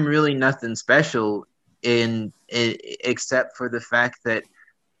 I'm really nothing special except for the fact that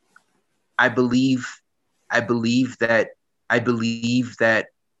I believe that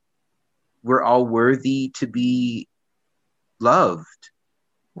we're all worthy to be loved.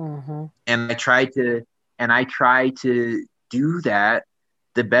 Mm-hmm. And I try to do that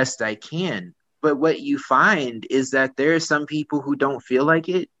the best I can. But what you find is that there are some people who don't feel like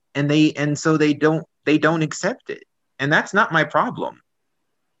it, and so they don't accept it. And that's not my problem.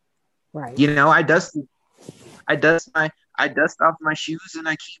 Right. I dust off my shoes and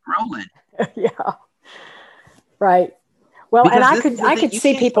I keep rolling. Yeah. Right. Well, because and I could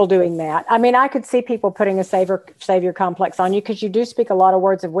see people doing that. I mean, I could see people putting a savior complex on you because you do speak a lot of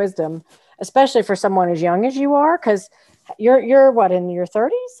words of wisdom, especially for someone as young as you are, because you're what, in your 30s,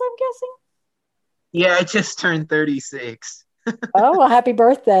 I'm guessing? Yeah, I just turned 36. Oh, well, happy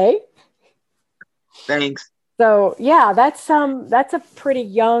birthday. Thanks. So, yeah, that's a pretty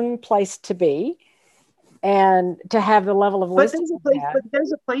young place to be, and to have the level of wisdom. But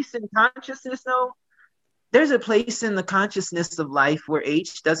there's a place in consciousness, though. There's a place in the consciousness of life where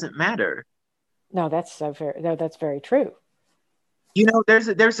age doesn't matter. No, that's very true. There's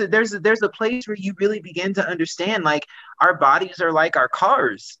a place where you really begin to understand, like, our bodies are like our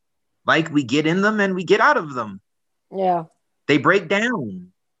cars. Like, we get in them and we get out of them. Yeah. They break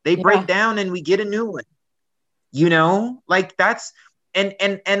down. Break down and we get a new one. Like, that's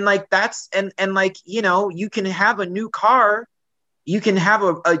and like that's and like, you know, you can have a new car, you can have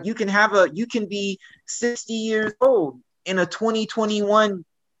you can be 60 years old in a 2021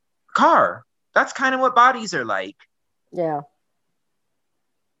 car. That's kind of what bodies are like. Yeah.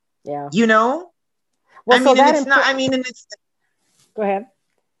 Yeah. You know? Well, I so mean, and that it's not, I mean, and it's, go ahead.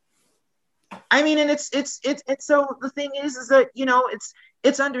 I mean, and it's so the thing is that, you know,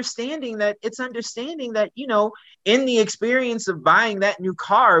 it's understanding that, you know, in the experience of buying that new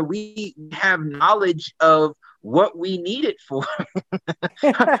car, we have knowledge of what we need it for.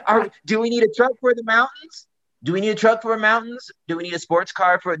 Do we need a truck for the mountains? Do we need a truck for mountains? Do we need a sports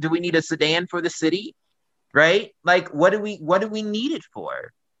car do we need a sedan for the city? Right? Like, what do we need it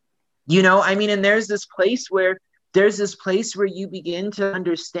for? You know, I mean, and there's this place where you begin to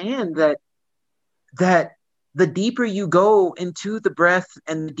understand that the deeper you go into the breath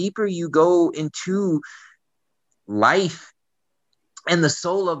and the deeper you go into life and the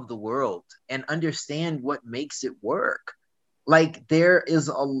soul of the world and understand what makes it work, like there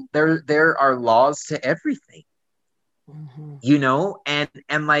are laws to everything. Mm-hmm. You know, and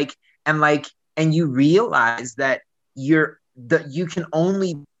you realize that you can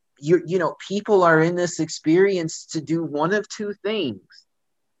only, you know, people are in this experience to do one of two things: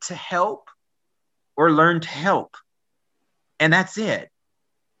 to help or learn to help. And that's it.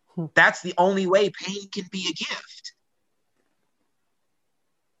 That's the only way pain can be a gift.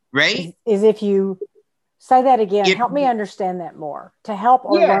 Right? Is if you say that again, help me understand that more. To help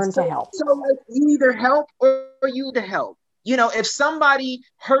or learn to help. So like, you either help or you to help. You know, if somebody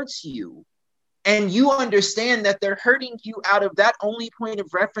hurts you and you understand that they're hurting you out of that only point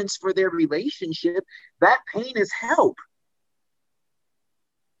of reference for their relationship, that pain is help.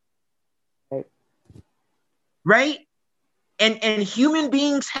 Right? And human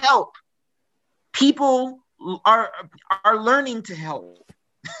beings help. People are learning to help.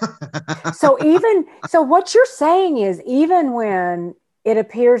 So what you're saying is, even when it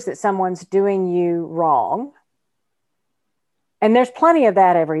appears that someone's doing you wrong, and there's plenty of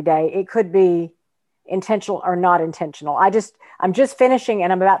that every day, it could be intentional or not intentional. I'm just finishing,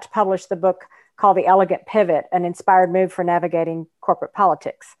 and I'm about to publish the book called The Elegant Pivot, an inspired move for navigating corporate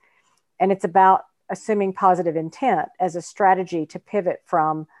politics. And it's about assuming positive intent as a strategy to pivot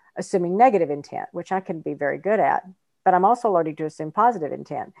from assuming negative intent, which I can be very good at. But I'm also learning to assume positive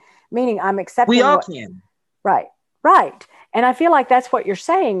intent, meaning I'm accepting. We all can. Right. And I feel like that's what you're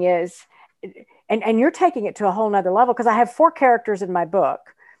saying is, and you're taking it to a whole nother level, because I have 4 characters in my book: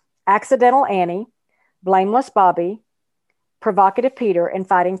 Accidental Annie, Blameless Bobby, Provocative Peter, and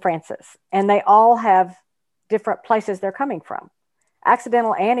Fighting Francis. And they all have different places they're coming from.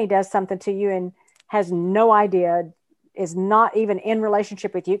 Accidental Annie does something to you and has no idea, is not even in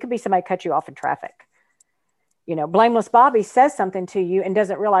relationship with you. It could be somebody cut you off in traffic. You know, Blameless Bobby says something to you and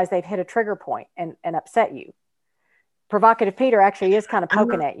doesn't realize they've hit a trigger point and upset you. Provocative Peter actually is kind of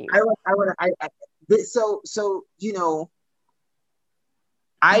poking at you. So, you know,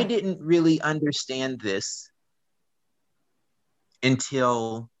 I didn't really understand this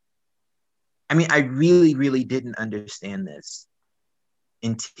until, I mean, I really, really didn't understand this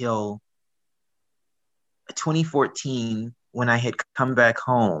until 2014, when I had come back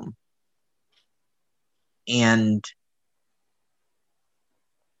home and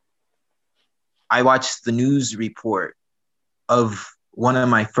I watched the news report of one of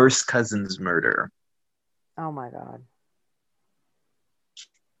my first cousin's murder. Oh my God.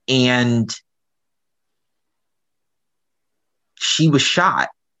 And she was shot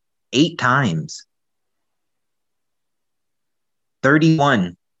 8 times.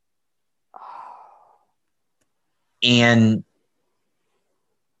 31. And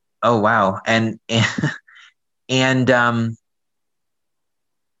oh wow. And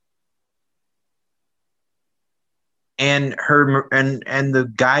her and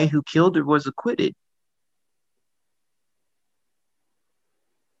the guy who killed her was acquitted.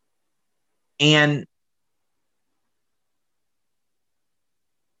 And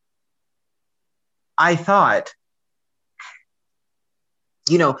I thought,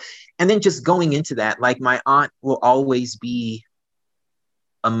 you know, and then just going into that, like, my aunt will always be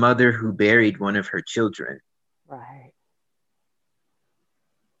a mother who buried one of her children. Right.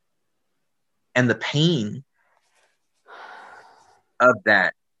 And the pain of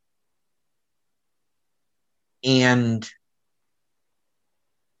that. And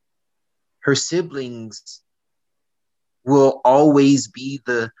her siblings will always be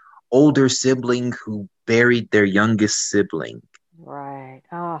the older sibling who buried their youngest sibling. Right.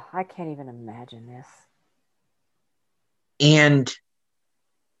 Oh, I can't even imagine this. And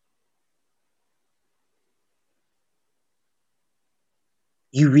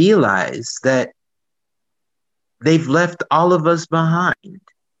you realize that they've left all of us behind.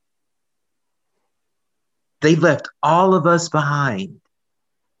 They've left all of us behind.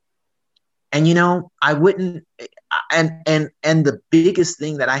 And I wouldn't, and the biggest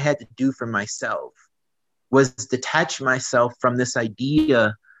thing that I had to do for myself was detach myself from this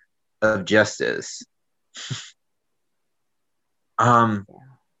idea of justice. So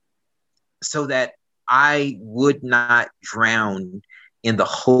that I would not drown in the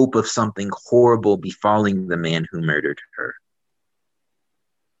hope of something horrible befalling the man who murdered her.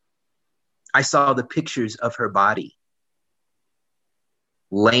 I saw the pictures of her body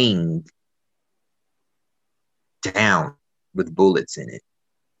laying down with bullets in it.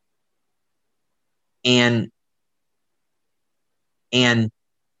 And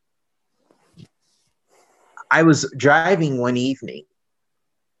I was driving one evening,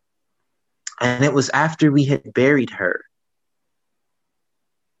 and it was after we had buried her.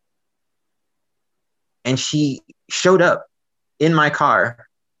 And she showed up in my car.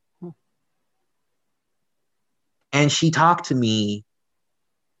 And she talked to me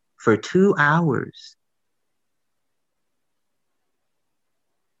for 2 hours.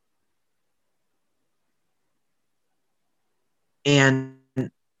 And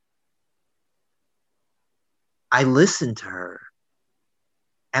I listened to her,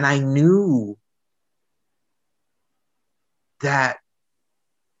 and I knew that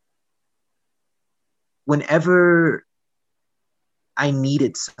whenever I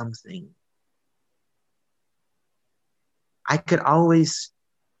needed something, I could always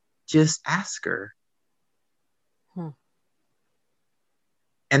just ask her.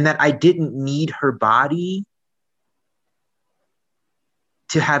 And that I didn't need her body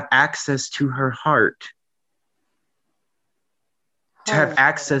to have access to her heart, to have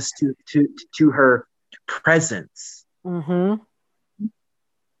access to her presence. Mm-hmm.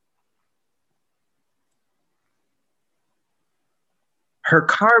 Her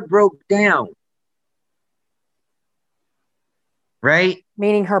car broke down, right?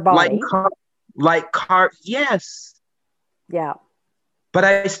 Meaning her body. Like car, yes. Yeah. But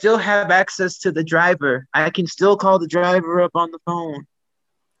I still have access to the driver. I can still call the driver up on the phone.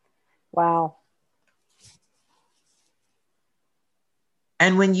 Wow.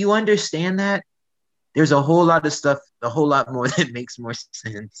 And when you understand that, there's a whole lot of stuff, a whole lot more that makes more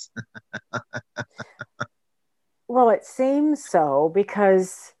sense. Well, it seems so,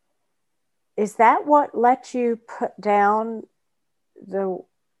 because is that what let you put down the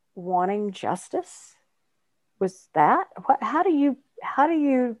wanting justice? Was that what? How do you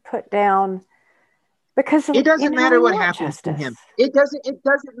put down? Because it doesn't matter what happens to him. It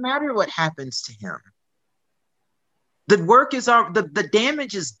doesn't matter what happens to him. The work is the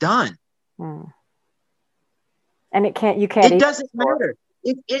damage is done. And you can't. It doesn't matter.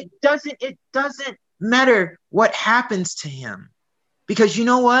 It doesn't matter what happens to him, because you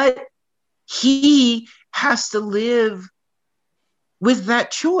know what? He has to live with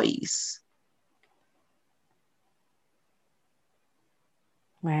that choice.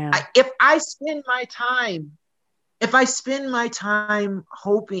 Wow. If I spend my time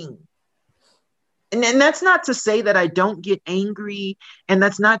hoping, and that's not to say that I don't get angry, and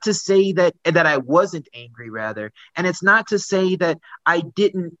that's not to say that I wasn't angry, rather, and it's not to say that I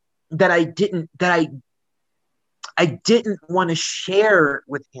didn't want to share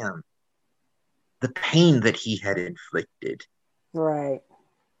with him the pain that he had inflicted. Right.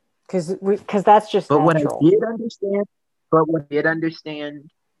 Because that's just but natural. What I did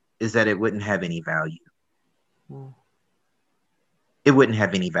understand is that it wouldn't have any value. It wouldn't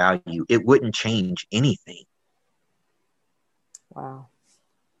have any value. It wouldn't change anything. Wow.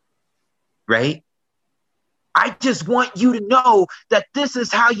 Right? I just want you to know that this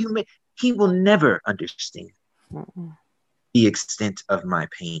is how you make. He will never understand the extent of my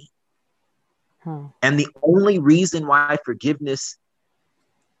pain. And the only reason why forgiveness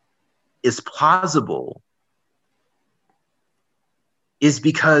is plausible is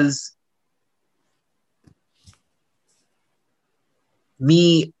because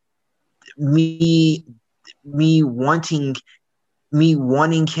me wanting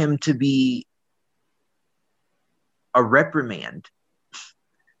him to be a reprimand,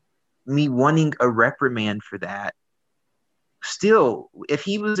 me wanting a reprimand for that. Still, if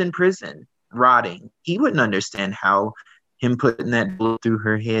he was in prison rotting, he wouldn't understand how him putting that bullet through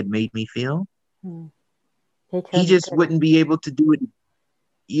her head made me feel. He just wouldn't be able to do it.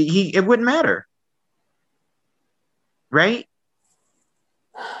 It wouldn't matter. Right?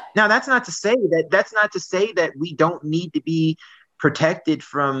 Now, that's not to say that we don't need to be protected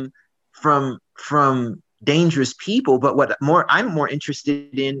from dangerous people, but I'm more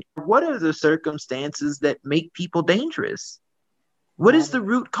interested in, what are the circumstances that make people dangerous? What is the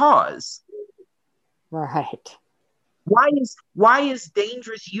root cause? Right. Why is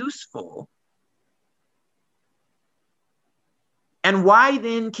dangerous useful? And why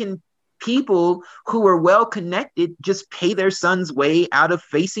then can people who are well connected just pay their son's way out of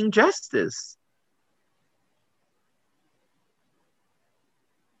facing justice?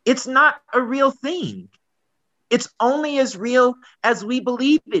 It's not a real thing. It's only as real as we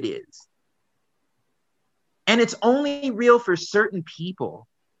believe it is. And it's only real for certain people.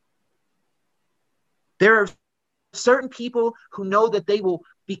 There are certain people who know that they will,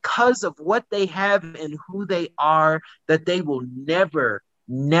 because of what they have and who they are, that they will never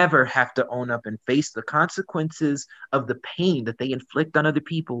have to own up and face the consequences of the pain that they inflict on other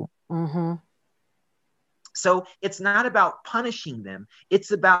people. Mm-hmm. So it's not about punishing them.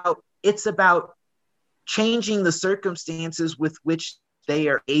 It's about changing the circumstances with which they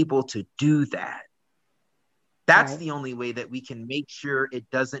are able to do that. That's the only way that we can make sure it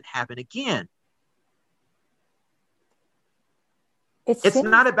doesn't happen again. It's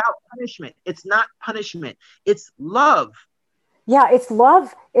not about punishment. It's not punishment. It's love. Yeah, it's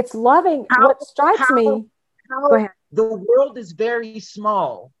love. It's loving. What strikes me. Go ahead. The world is very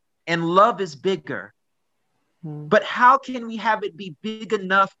small and love is bigger. But how can we have it be big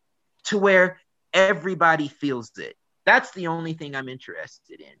enough to where everybody feels it? That's the only thing I'm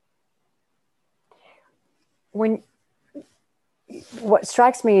interested in. What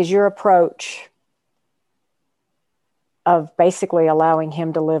strikes me is your approach of basically allowing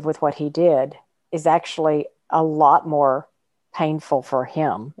him to live with what he did is actually a lot more painful for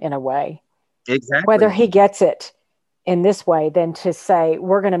him in a way. Exactly. Whether he gets it in this way than to say,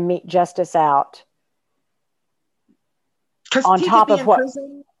 we're going to meet justice out. On top of what?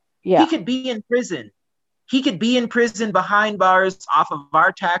 He could be in prison. He could be in prison behind bars off of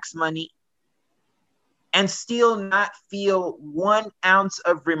our tax money and still not feel 1 ounce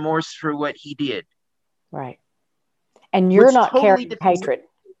of remorse for what he did. Right. And you're not carrying hatred.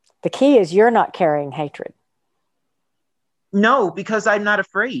 The key is you're not carrying hatred. No, because I'm not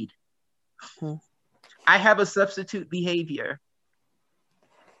afraid. I have a substitute behavior.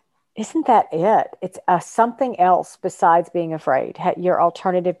 Isn't that it? It's something else besides being afraid, your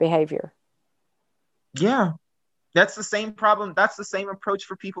alternative behavior. Yeah. That's the same problem. That's the same approach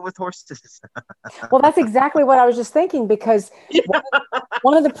for people with horses. Well, that's exactly what I was just thinking, because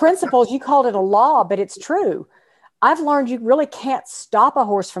one of the principles, you called it a law, but it's true. I've learned you really can't stop a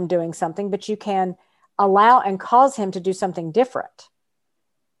horse from doing something, but you can allow and cause him to do something different.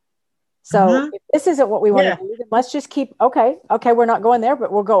 So if this isn't what we want to do, then let's just keep, okay, we're not going there,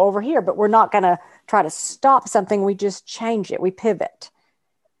 but we'll go over here. But we're not going to try to stop something. We just change it. We pivot.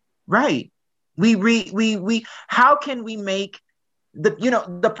 Right. How can we make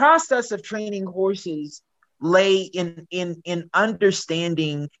the process of training horses lay in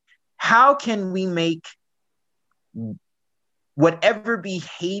understanding how can we make whatever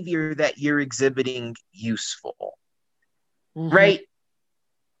behavior that you're exhibiting useful, right?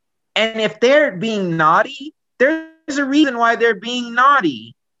 And if they're being naughty, there's a reason why they're being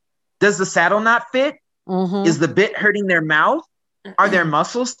naughty. Does the saddle not fit? Is the bit hurting their mouth? Are their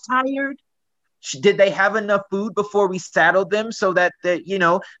muscles tired? Did they have enough food before we saddled them so that the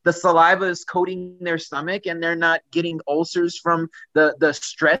saliva is coating their stomach and they're not getting ulcers from the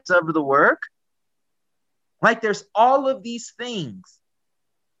stress of the work? Like, there's all of these things.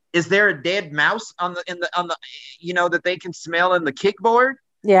 Is there a dead mouse on the that they can smell in the kickboard?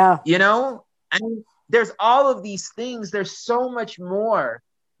 Yeah. And there's all of these things. There's so much more.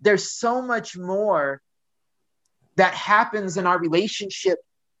 There's so much more that happens in our relationship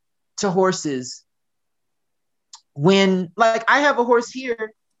to horses. When, like, I have a horse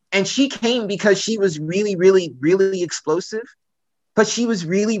here and she came because she was really, really, really explosive, but she was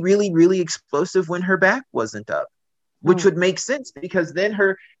really, really, really explosive when her back wasn't up, which would make sense because then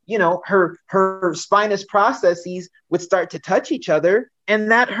her spinous processes would start to touch each other, and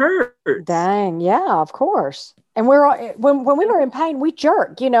that hurts. Dang, yeah, of course. And when we were in pain, we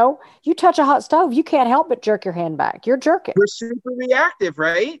jerk. You touch a hot stove, you can't help but jerk your hand back. You're jerking. We're super reactive,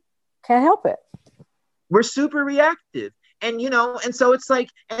 right? Can't help it. We're super reactive, and so it's like,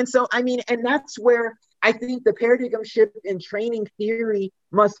 and that's where I think the paradigm shift in training theory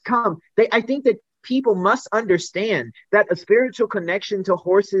must come. I think that people must understand that a spiritual connection to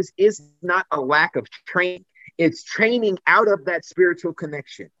horses is not a lack of training. It's training out of that spiritual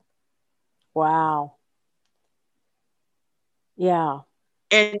connection. Wow. Yeah.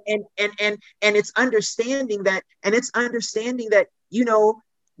 And it's understanding that,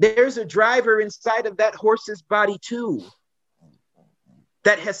 there's a driver inside of that horse's body too,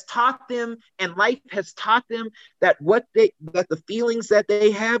 that has taught them, and life has taught them, that that the feelings that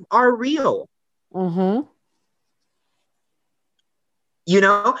they have are real. Mm-hmm. You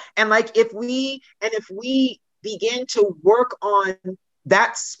know, and like if we begin to work on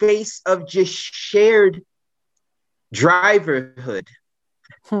that space of just shared driverhood,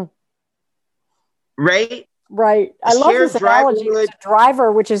 right? Right. I love this analogy. There's a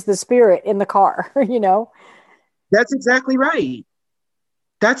driver, which is the spirit in the car, you know? That's exactly right.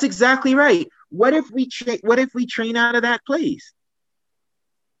 That's exactly right. What if we train out of that place?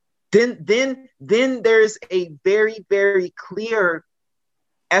 Then there's a very, very clear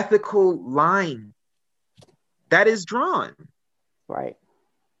ethical line that is drawn. Right.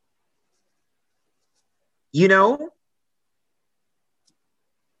 You know?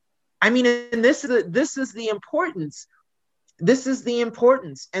 I mean, and this is the importance. This is the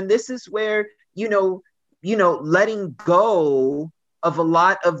importance. And this is where, you know, letting go of a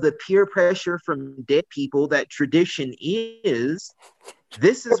lot of the peer pressure from dead people that tradition is,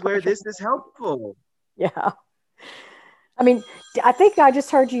 this is where this is helpful. Yeah. I mean, I think I just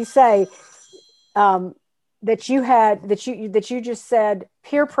heard you say that you just said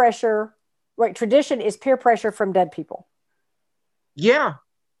peer pressure, right? Tradition is peer pressure from dead people. Yeah.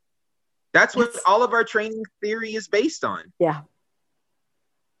 That's what all of our training theory is based on. Yeah.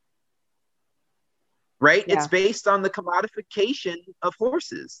 Right? Yeah. It's based on the commodification of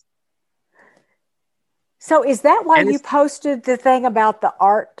horses. So is that why you posted the thing about the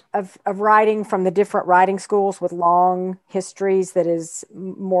art of riding from the different riding schools with long histories that is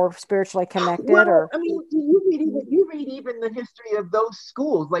more spiritually connected? Well, or I mean, you read even the history of those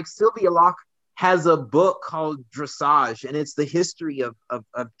schools. Like Sylvia Locke has a book called Dressage, and it's the history of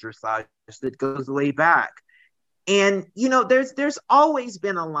dressage that goes way back. And, you know, there's always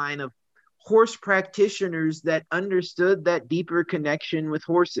been a line of horse practitioners that understood that deeper connection with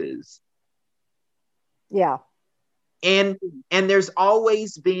horses. Yeah. And there's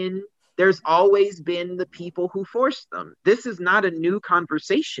always been the people who forced them. This is not a new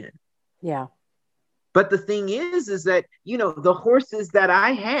conversation. Yeah. But the thing is that, you know, the horses that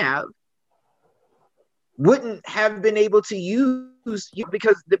I have wouldn't have been able to use,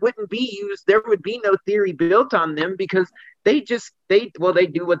 because they wouldn't be used. There would be no theory built on them, because they do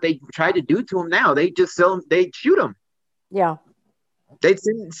what they try to do to them now. They just sell them, they shoot them. Yeah. They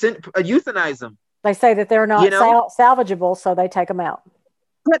euthanize them. They say that they're not salvageable, so they take them out.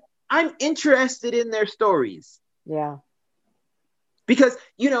 But I'm interested in their stories. Yeah. Because,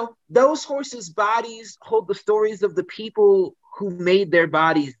 you know, those horses' bodies hold the stories of the people who made their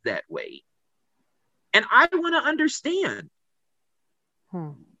bodies that way. And I want to understand.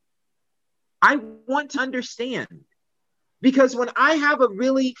 I want to understand. Because when I have a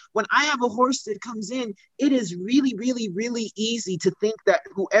horse that comes in, it is really, really, really easy to think that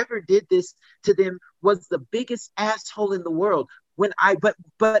whoever did this to them was the biggest asshole in the world.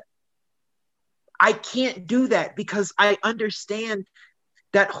 But I can't do that, because I understand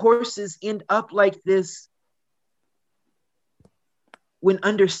that horses end up like this when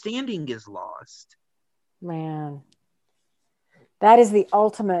understanding is lost. Man, that is the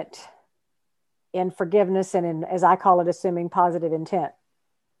ultimate in forgiveness and in, as I call it, assuming positive intent,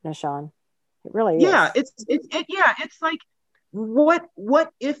 Nishan. It really is. Yeah, it's like,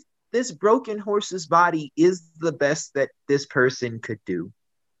 what if this broken horse's body is the best that this person could do?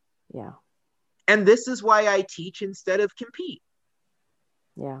 Yeah. And this is why I teach instead of compete.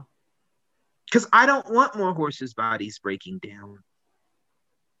 Yeah. Because I don't want more horses' bodies breaking down.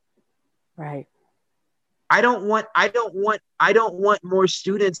 Right. I don't want more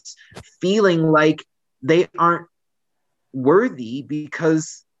students feeling like they aren't worthy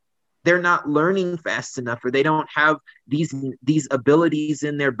because they're not learning fast enough, or they don't have these abilities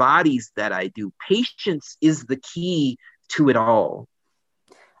in their bodies that I do. Patience is the key to it all.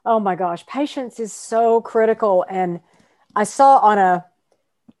 Oh my gosh, patience is so critical. And I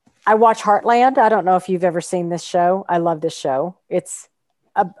watch Heartland. I don't know if you've ever seen this show. I love this show. It's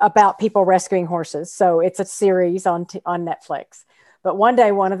about people rescuing horses. So it's a series on Netflix. But one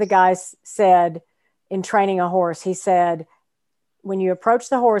day, one of the guys said, in training a horse, he said, when you approach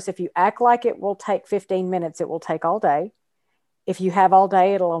the horse, if you act like it will take 15 minutes, it will take all day. If you have all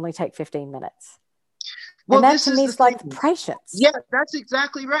day, it'll only take 15 mintes. Well, and that to me is like patience. Yeah, that's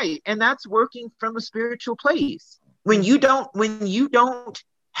exactly right. And that's working from a spiritual place. When you don't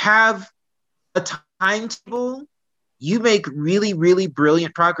have a timetable, you make really, really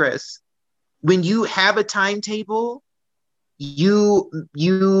brilliant progress. When you have a timetable, you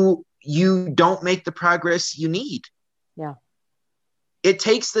don't make the progress you need. Yeah. It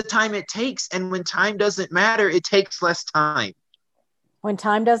takes the time it takes. And when time doesn't matter, it takes less time. When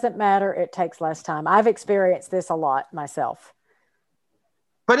time doesn't matter, it takes less time. I've experienced this a lot myself.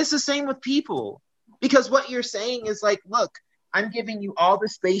 But it's the same with people, because what you're saying is like, look, I'm giving you all the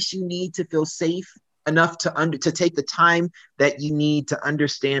space you need to feel safe enough to take the time that you need to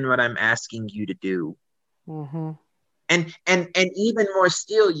understand what I'm asking you to do. Mm-hmm. And even more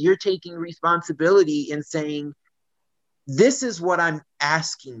still, you're taking responsibility in saying, this is what I'm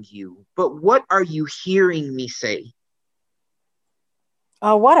asking you, but what are you hearing me say?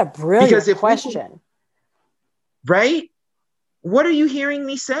 Oh, what a brilliant question. Right? What are you hearing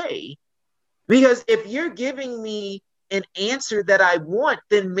me say? Because if you're giving me an answer that I want,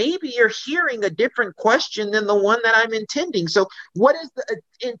 then maybe you're hearing a different question than the one that I'm intending. So what is the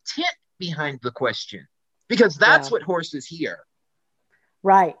intent behind the question? Because that's what horses hear.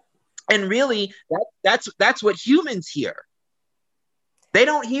 Right. And really, that's what humans hear. They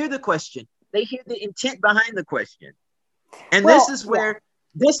don't hear the question. They hear the intent behind the question. And this is where,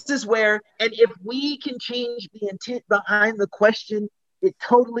 and if we can change the intent behind the question, it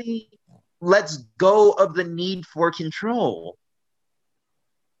totally lets go of the need for control.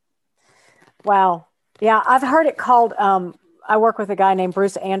 Wow. Yeah, I've heard it called, I work with a guy named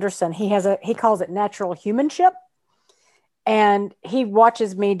Bruce Anderson. He calls it natural humanship. And he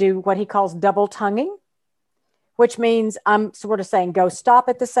watches me do what he calls double tonguing, which means I'm sort of saying go stop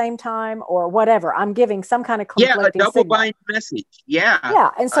at the same time or whatever. I'm giving some kind of conflicting a double signal. bind message. Yeah. Yeah.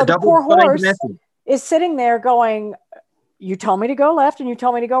 And so the poor horse is sitting there going, you told me to go left and you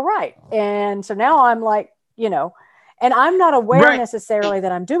told me to go right. And so now I'm like, and I'm not aware necessarily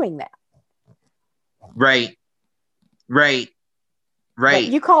that I'm doing that. Right. But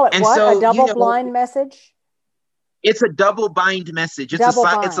you call it what? So, a double blind message? It's a double bind message. It's a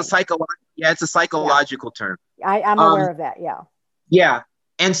psychological term. I'm aware of that. Yeah. Yeah.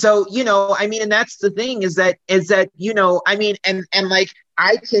 And so, and that's the thing is that, and like,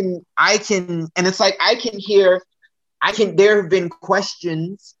 I can, and it's like, there have been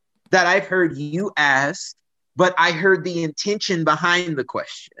questions that I've heard you ask, but I heard the intention behind the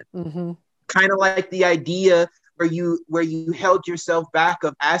question. Mm-hmm. Kind of like the idea where you held yourself back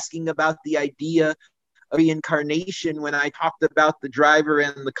of asking about the idea of reincarnation when I talked about the driver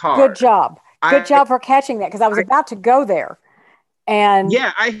and the car. Good job. Good job for catching that, because I was about to go there. And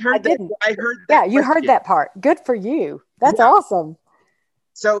I heard that. I heard that. Yeah, you heard that part. Good for you. That's awesome.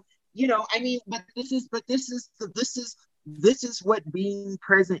 So, but this is what being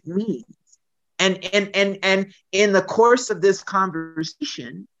present means. And in the course of this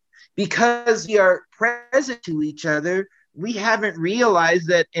conversation, because we are present to each other, we haven't realized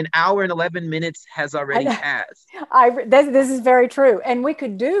that an hour and 11 minutes has already passed. This is very true. And we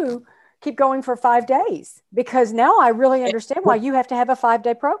could keep going for 5 days, because now I really understand why you have to have a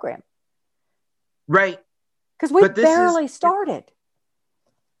 5-day program. Right. Because we barely started.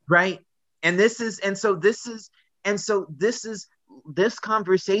 Right. This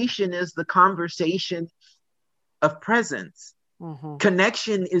conversation is the conversation of presence. Mm-hmm.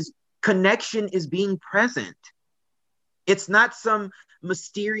 Connection is being present. It's not some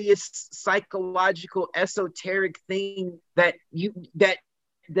mysterious psychological esoteric thing that we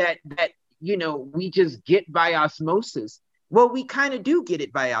just get by osmosis. Well, we kind of do get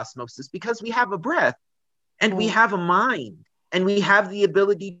it by osmosis because we have a breath and we have a mind and we have the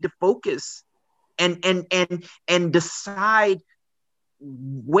ability to focus and decide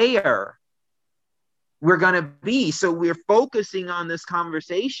where we're going to be. So we're focusing on this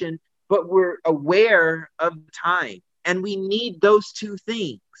conversation, but we're aware of time. And we need those two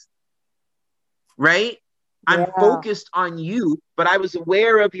things, right? Yeah. I'm focused on you, but I was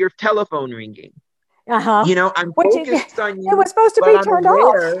aware of your telephone ringing. Uh-huh. I'm focused on you. It was supposed to be turned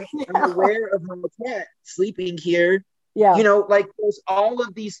off. Yeah. I'm aware of my cat sleeping here. Yeah. Like there's all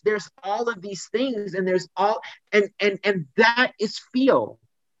of these things, and there's all, and that is feel.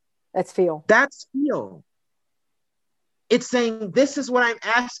 That's feel. That's feel. It's saying, this is what I'm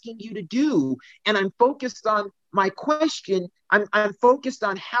asking you to do. And I'm focused on my question. I'm focused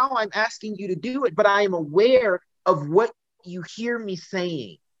on how I'm asking you to do it, but I am aware of what you hear me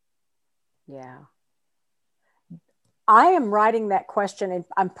saying. Yeah. I am writing that question and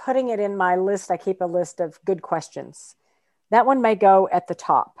I'm putting it in my list. I keep a list of good questions. That one may go at the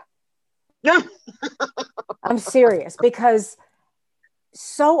top. I'm serious, because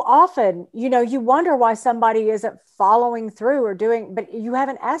so often, you wonder why somebody isn't following through or doing, but you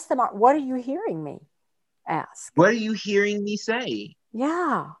haven't asked them, what are you hearing me ask? What are you hearing me say?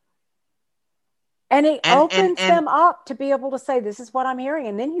 Yeah. And it opens them up to be able to say, this is what I'm hearing.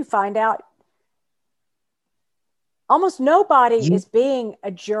 And then you find out, Almost nobody is being a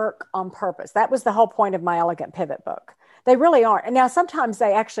jerk on purpose. That was the whole point of my Elegant Pivot book. They really aren't. And now sometimes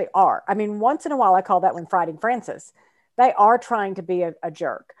they actually are. I mean, once in a while, I call that one Fighting Francis. They are trying to be a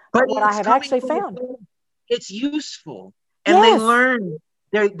jerk. But what I have actually found, it's useful. And yes.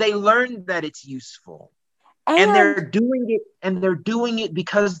 they learn that it's useful. And they're doing it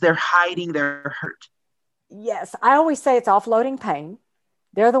because they're hiding their hurt. Yes. I always say it's offloading pain.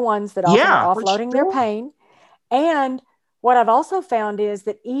 They're the ones that often are offloading their pain. And what I've also found is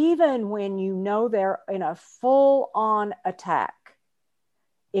that even when you know they're in a full-on attack,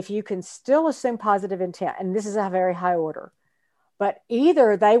 if you can still assume positive intent, and this is a very high order, but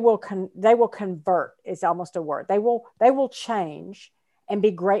either they will convert is almost a word. They will change and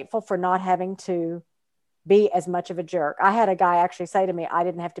be grateful for not having to be as much of a jerk. I had a guy actually say to me, I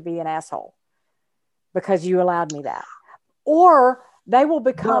didn't have to be an asshole because you allowed me that. Or they will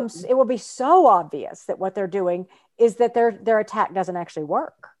become, it will be so obvious that what they're doing is that their attack doesn't actually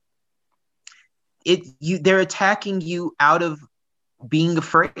work. They're attacking you out of being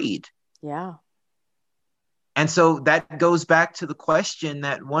afraid. Yeah. And so that goes back to the question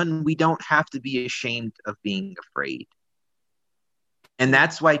that we don't have to be ashamed of being afraid. And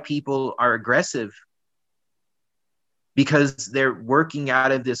that's why people are aggressive, because they're working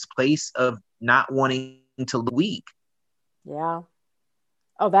out of this place of not wanting to look weak. Yeah.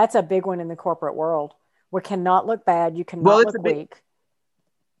 Oh, that's a big one in the corporate world. We cannot look bad. You cannot look weak.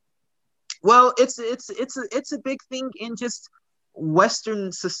 Well, it's a big thing in just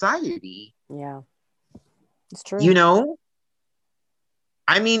Western society. Yeah, it's true. You know,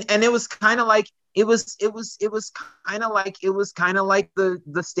 I mean, and it was kind of like the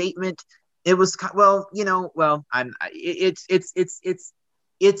statement. It was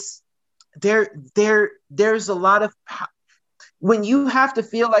there's a lot of when you have to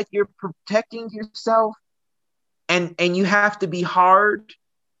feel like you're protecting yourself and you have to be hard,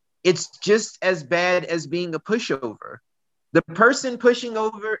 it's just as bad as being a pushover. The person pushing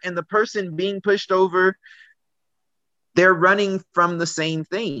over and the person being pushed over, they're running from the same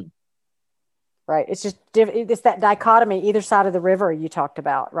thing. Right. It's just, it's that dichotomy, either side of the river you talked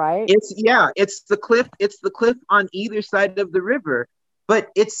about, right? It's the cliff on either side of the river.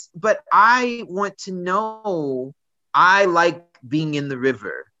 But I want to know, I like being in the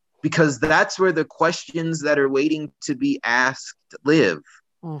river because that's where the questions that are waiting to be asked live.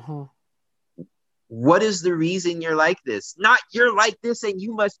 Mm-hmm. What is the reason you're like this? Not you're like this and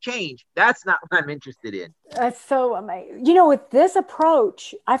you must change. That's not what I'm interested in. So, with this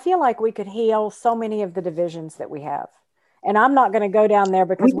approach, I feel like we could heal so many of the divisions that we have. And I'm not going to go down there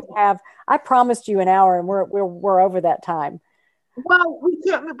because I promised you an hour and we're over that time. Well, we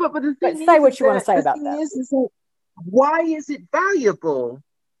can't, but the thing say what you want to say about that. Is that why is it valuable?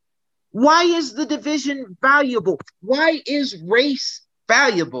 Why is the division valuable? Why is race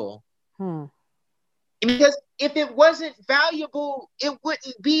valuable? Because if it wasn't valuable, it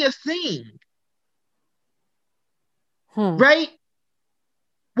wouldn't be a thing. Right?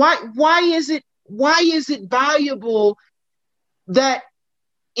 Why is it valuable that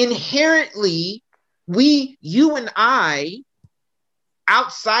inherently you and I,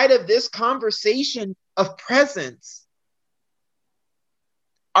 outside of this conversation of presence,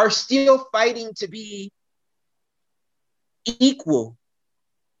 are still fighting to be equal?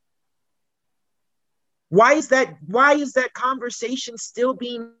 Why is that conversation still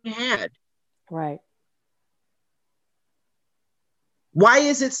being had? Right. Why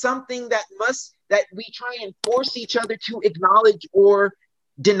is it something that we try and force each other to acknowledge or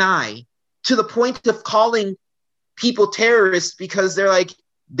deny, to the point of calling people terrorists because they're like,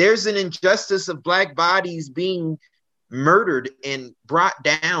 there's an injustice of Black bodies being murdered and brought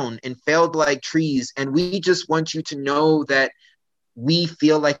down and felled like trees, and we just want you to know that we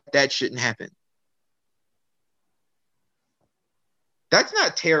feel like that shouldn't happen. That's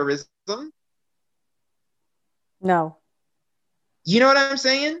not terrorism. No. You know what I'm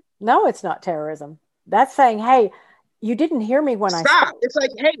saying? No, it's not terrorism. That's saying, hey, you didn't hear me when I spoke. It's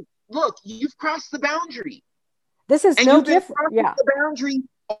like, hey, look, you've crossed the boundary. This is no different. Yeah. The boundary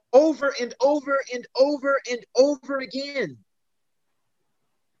over and over and over and over again.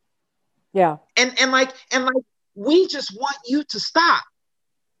 Yeah. And we just want you to stop.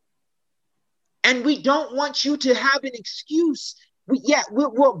 And we don't want you to have an excuse.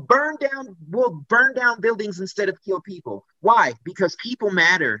 We'll burn down buildings instead of kill people. Why? Because people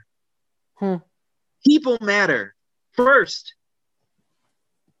matter. People matter first.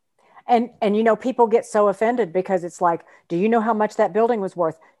 And people get so offended because it's like, do you know how much that building was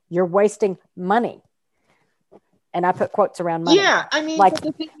worth? You're wasting money. And I put quotes around money. Yeah, I mean, but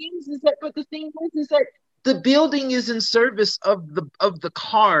the thing is that The building is in service of the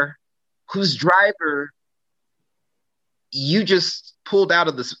car whose driver you just pulled out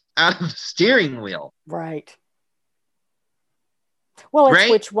of the steering wheel. Right. Well, it's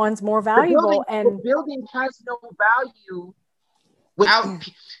Right? which one's more valuable. The building has no value without,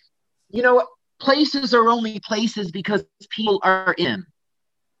 places are only places because people are in.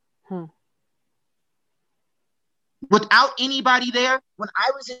 Without anybody there, when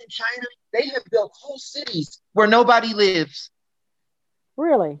I was in China, they have built whole cities where nobody lives.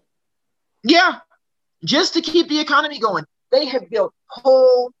 Really? Yeah. Just to keep the economy going. They have built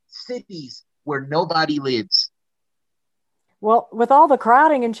whole cities where nobody lives. Well, with all the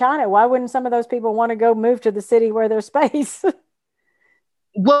crowding in China, why wouldn't some of those people want to go move to the city where there's space?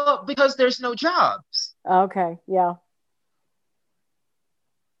 Well, because there's no jobs. Okay. Yeah.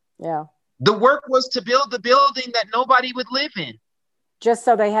 Yeah. The work was to build the building that nobody would live in. Just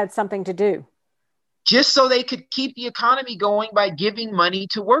so they had something to do. Just so they could keep the economy going by giving money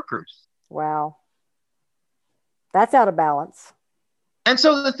to workers. Wow. That's out of balance. And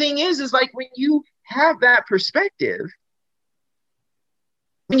so the thing is like when you have that perspective,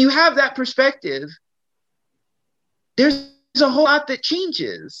 there's a whole lot that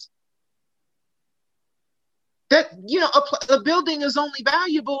changes. That, a building is only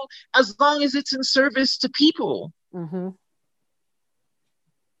valuable as long as it's in service to people. Mm-hmm.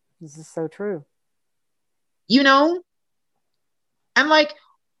 This is so true. And like,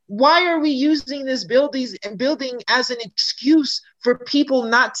 why are we using this building as an excuse for people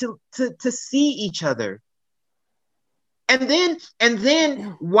not to see each other? And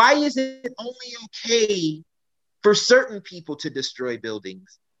then why is it only okay for certain people to destroy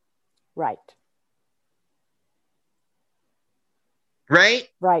buildings? Right. Right?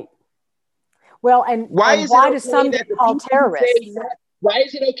 Right. Well, and why do some get called terrorists? Why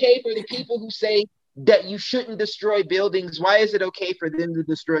is it okay for the people who say that you shouldn't destroy buildings? Why is it okay for them to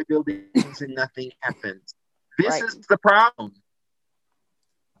destroy buildings and nothing happens? This is the problem.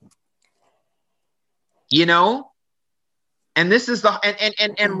 And this is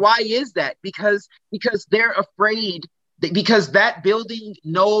and why is that? Because they're afraid because that building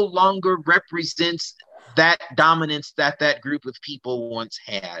no longer represents that dominance that group of people once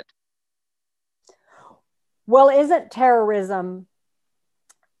had. Well, isn't terrorism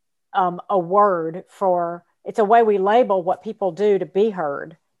a word for, it's a way we label what people do to be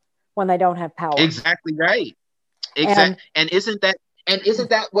heard when they don't have power? Exactly right. Exactly. And isn't that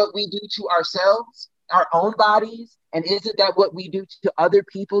what we do to ourselves, our own bodies? And isn't that what we do to other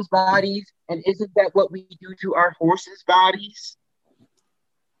people's bodies? And isn't that what we do to our horses' bodies?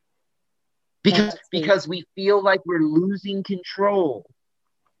 Because we feel like we're losing control.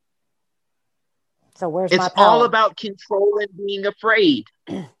 So where's my power? It's all about control and being afraid.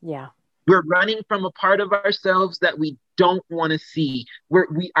 Yeah. We're running from a part of ourselves that we don't want to see.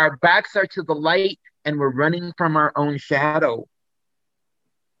 Our backs are to the light and we're running from our own shadow.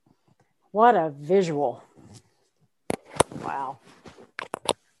 What a visual. Wow.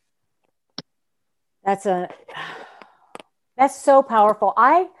 That's so powerful.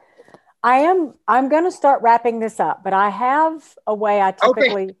 I'm going to start wrapping this up, but I have a way I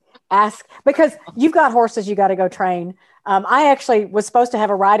typically ask, because you've got horses you got to go train. I actually was supposed to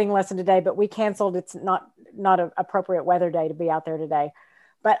have a riding lesson today, but we canceled. It's not an appropriate weather day to be out there today.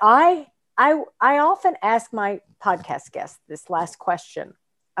 But I often ask my podcast guests this last question,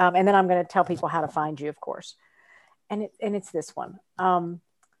 and then I'm going to tell people how to find you, of course. And it's this one.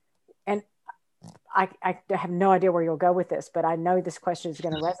 And I have no idea where you'll go with this, but I know this question is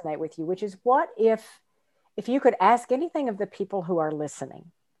going to resonate with you, which is, what if you could ask anything of the people who are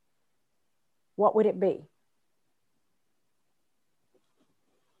listening, what would it be?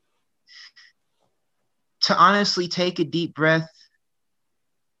 To honestly take a deep breath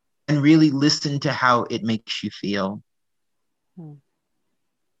and really listen to how it makes you feel.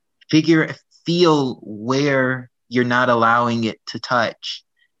 Feel where you're not allowing it to touch,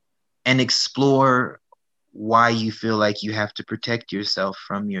 and explore why you feel like you have to protect yourself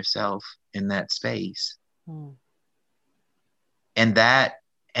from yourself in that space. And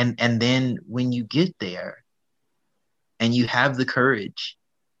then when you get there and you have the courage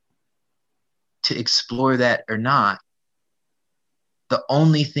to explore that or not, the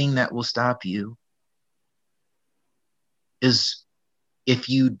only thing that will stop you is if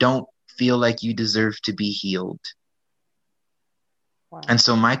you don't feel like you deserve to be healed. Wow. And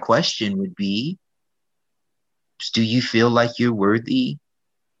so my question would be, do you feel like you're worthy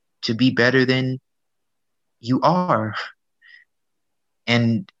to be better than you are?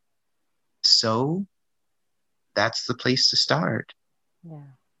 And so that's the place to start. Yeah.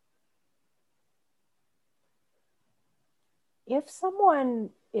 if someone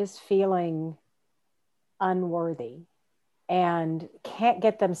is feeling unworthy and can't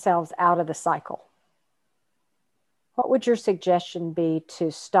get themselves out of the cycle, what would your suggestion be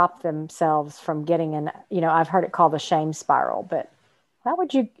to stop themselves from getting in, I've heard it called the shame spiral, but how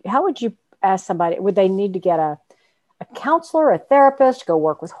would you ask somebody, would they need to get a counselor, a therapist, go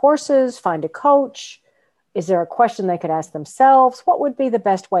work with horses, find a coach? Is there a question they could ask themselves? What would be the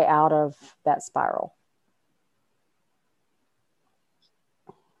best way out of that spiral?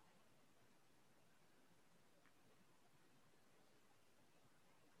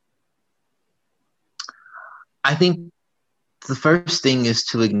 I think the first thing is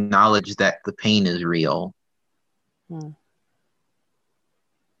to acknowledge that the pain is real.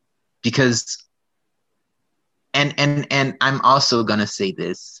 Because, and I'm also going to say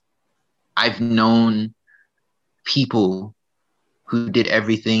this, I've known people who did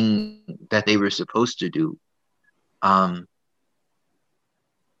everything that they were supposed to do, and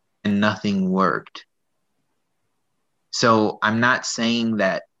nothing worked. So I'm not saying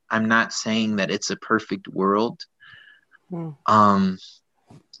that it's a perfect world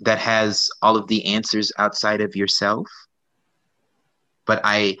that has all of the answers outside of yourself. But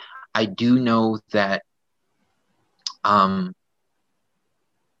I do know that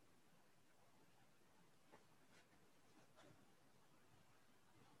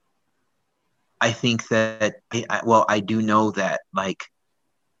I think that I do know that, like,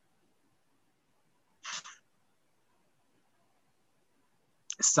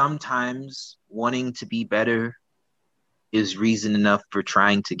 sometimes wanting to be better is reason enough for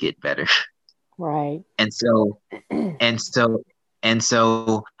trying to get better. Right. And so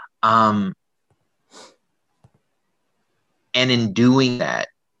and in doing that,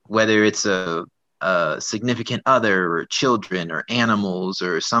 whether it's a significant other or children or animals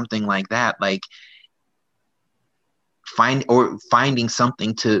or something like that, like finding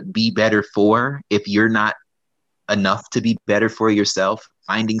something to be better for, if you're not enough to be better for yourself,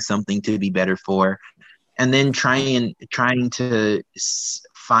 finding something to be better for, and then trying to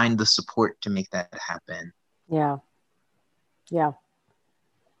find the support to make that happen. Yeah.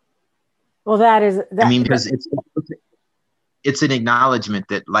 Well, that is that. I mean, because it's an acknowledgement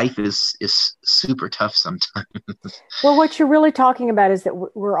that life is super tough sometimes. Well, what you're really talking about is that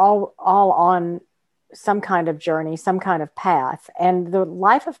we're all on some kind of journey, some kind of path, and the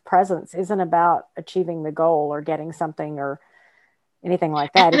life of presence isn't about achieving the goal or getting something or anything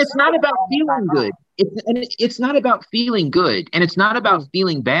like that. And it's not about feeling good. It's not about feeling good, and it's not about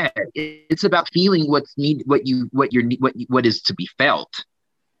feeling bad. It's about feeling what is to be felt.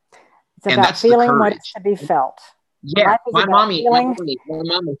 It's about feeling what is to be felt. Yeah, my mommy,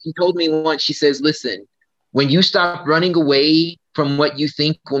 she told me once, she says, listen, when you stop running away from what you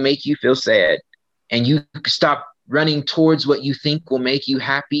think will make you feel sad, and you stop running towards what you think will make you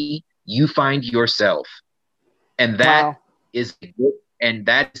happy, you find yourself. And that is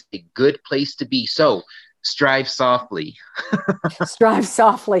a good place to be. So strive softly. Strive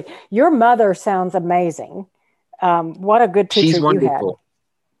softly. Your mother sounds amazing. What a good teacher. She's wonderful.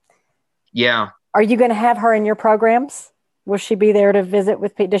 You had. Yeah. Are you going to have her in your programs? Will she be there to visit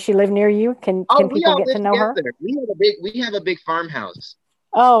with people? Does she live near you? Can people get to know her? We have a big farmhouse.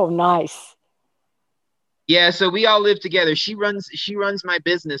 Oh, nice. Yeah, so we all live together. She runs my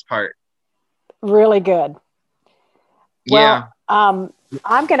business part. Really good. Yeah. Well,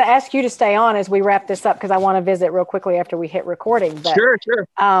 I'm going to ask you to stay on as we wrap this up, because I want to visit real quickly after we hit recording. But, sure.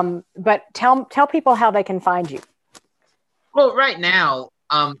 But tell people how they can find you. Well, right now,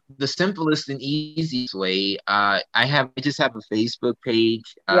 the simplest and easiest way, I just have a Facebook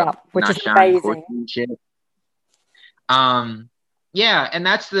page. Which is amazing. Yeah, and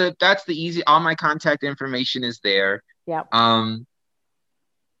that's the easy. All my contact information is there. Yeah.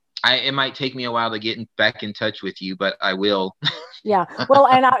 It might take me a while to get back in touch with you, but I will. Yeah. Well,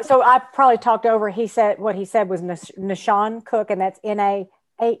 and I probably talked over. What he said was Nahshon Cook, and that's Nahshon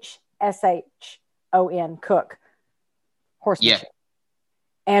Cook, horsemanship. Yeah.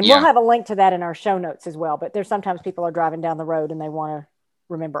 And we'll have a link to that in our show notes as well. But there's sometimes people are driving down the road and they want to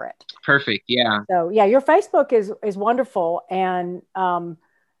remember it. Perfect. Yeah. So yeah, your Facebook is wonderful. And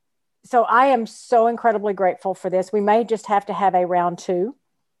so I am so incredibly grateful for this. We may just have to have a round 2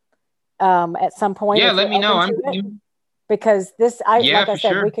 at some point. Yeah, let me know. Because this, like I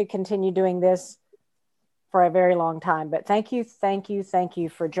said, sure. We could continue doing this for a very long time. But thank you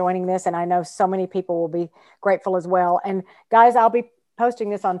for joining this. And I know so many people will be grateful as well. And guys, I'll be posting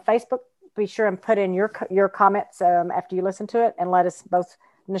this on Facebook. Be sure and put in your comments after you listen to it, and let us both,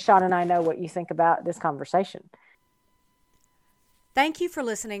 Nahshon and I, know what you think about this conversation. Thank you for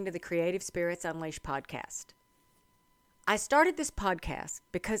listening to the Creative Spirits Unleashed podcast. I started this podcast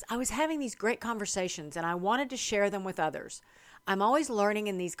because I was having these great conversations and I wanted to share them with others. I'm always learning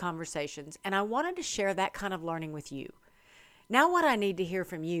in these conversations, and I wanted to share that kind of learning with you. Now what I need to hear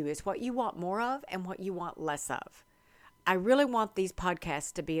from you is what you want more of and what you want less of. I really want these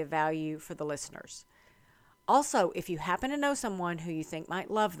podcasts to be of value for the listeners. Also, if you happen to know someone who you think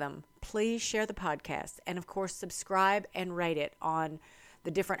might love them, please share the podcast and, of course, subscribe and rate it on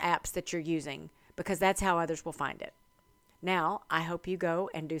the different apps that you're using, because that's how others will find it. Now, I hope you go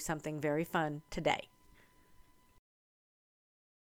and do something very fun today.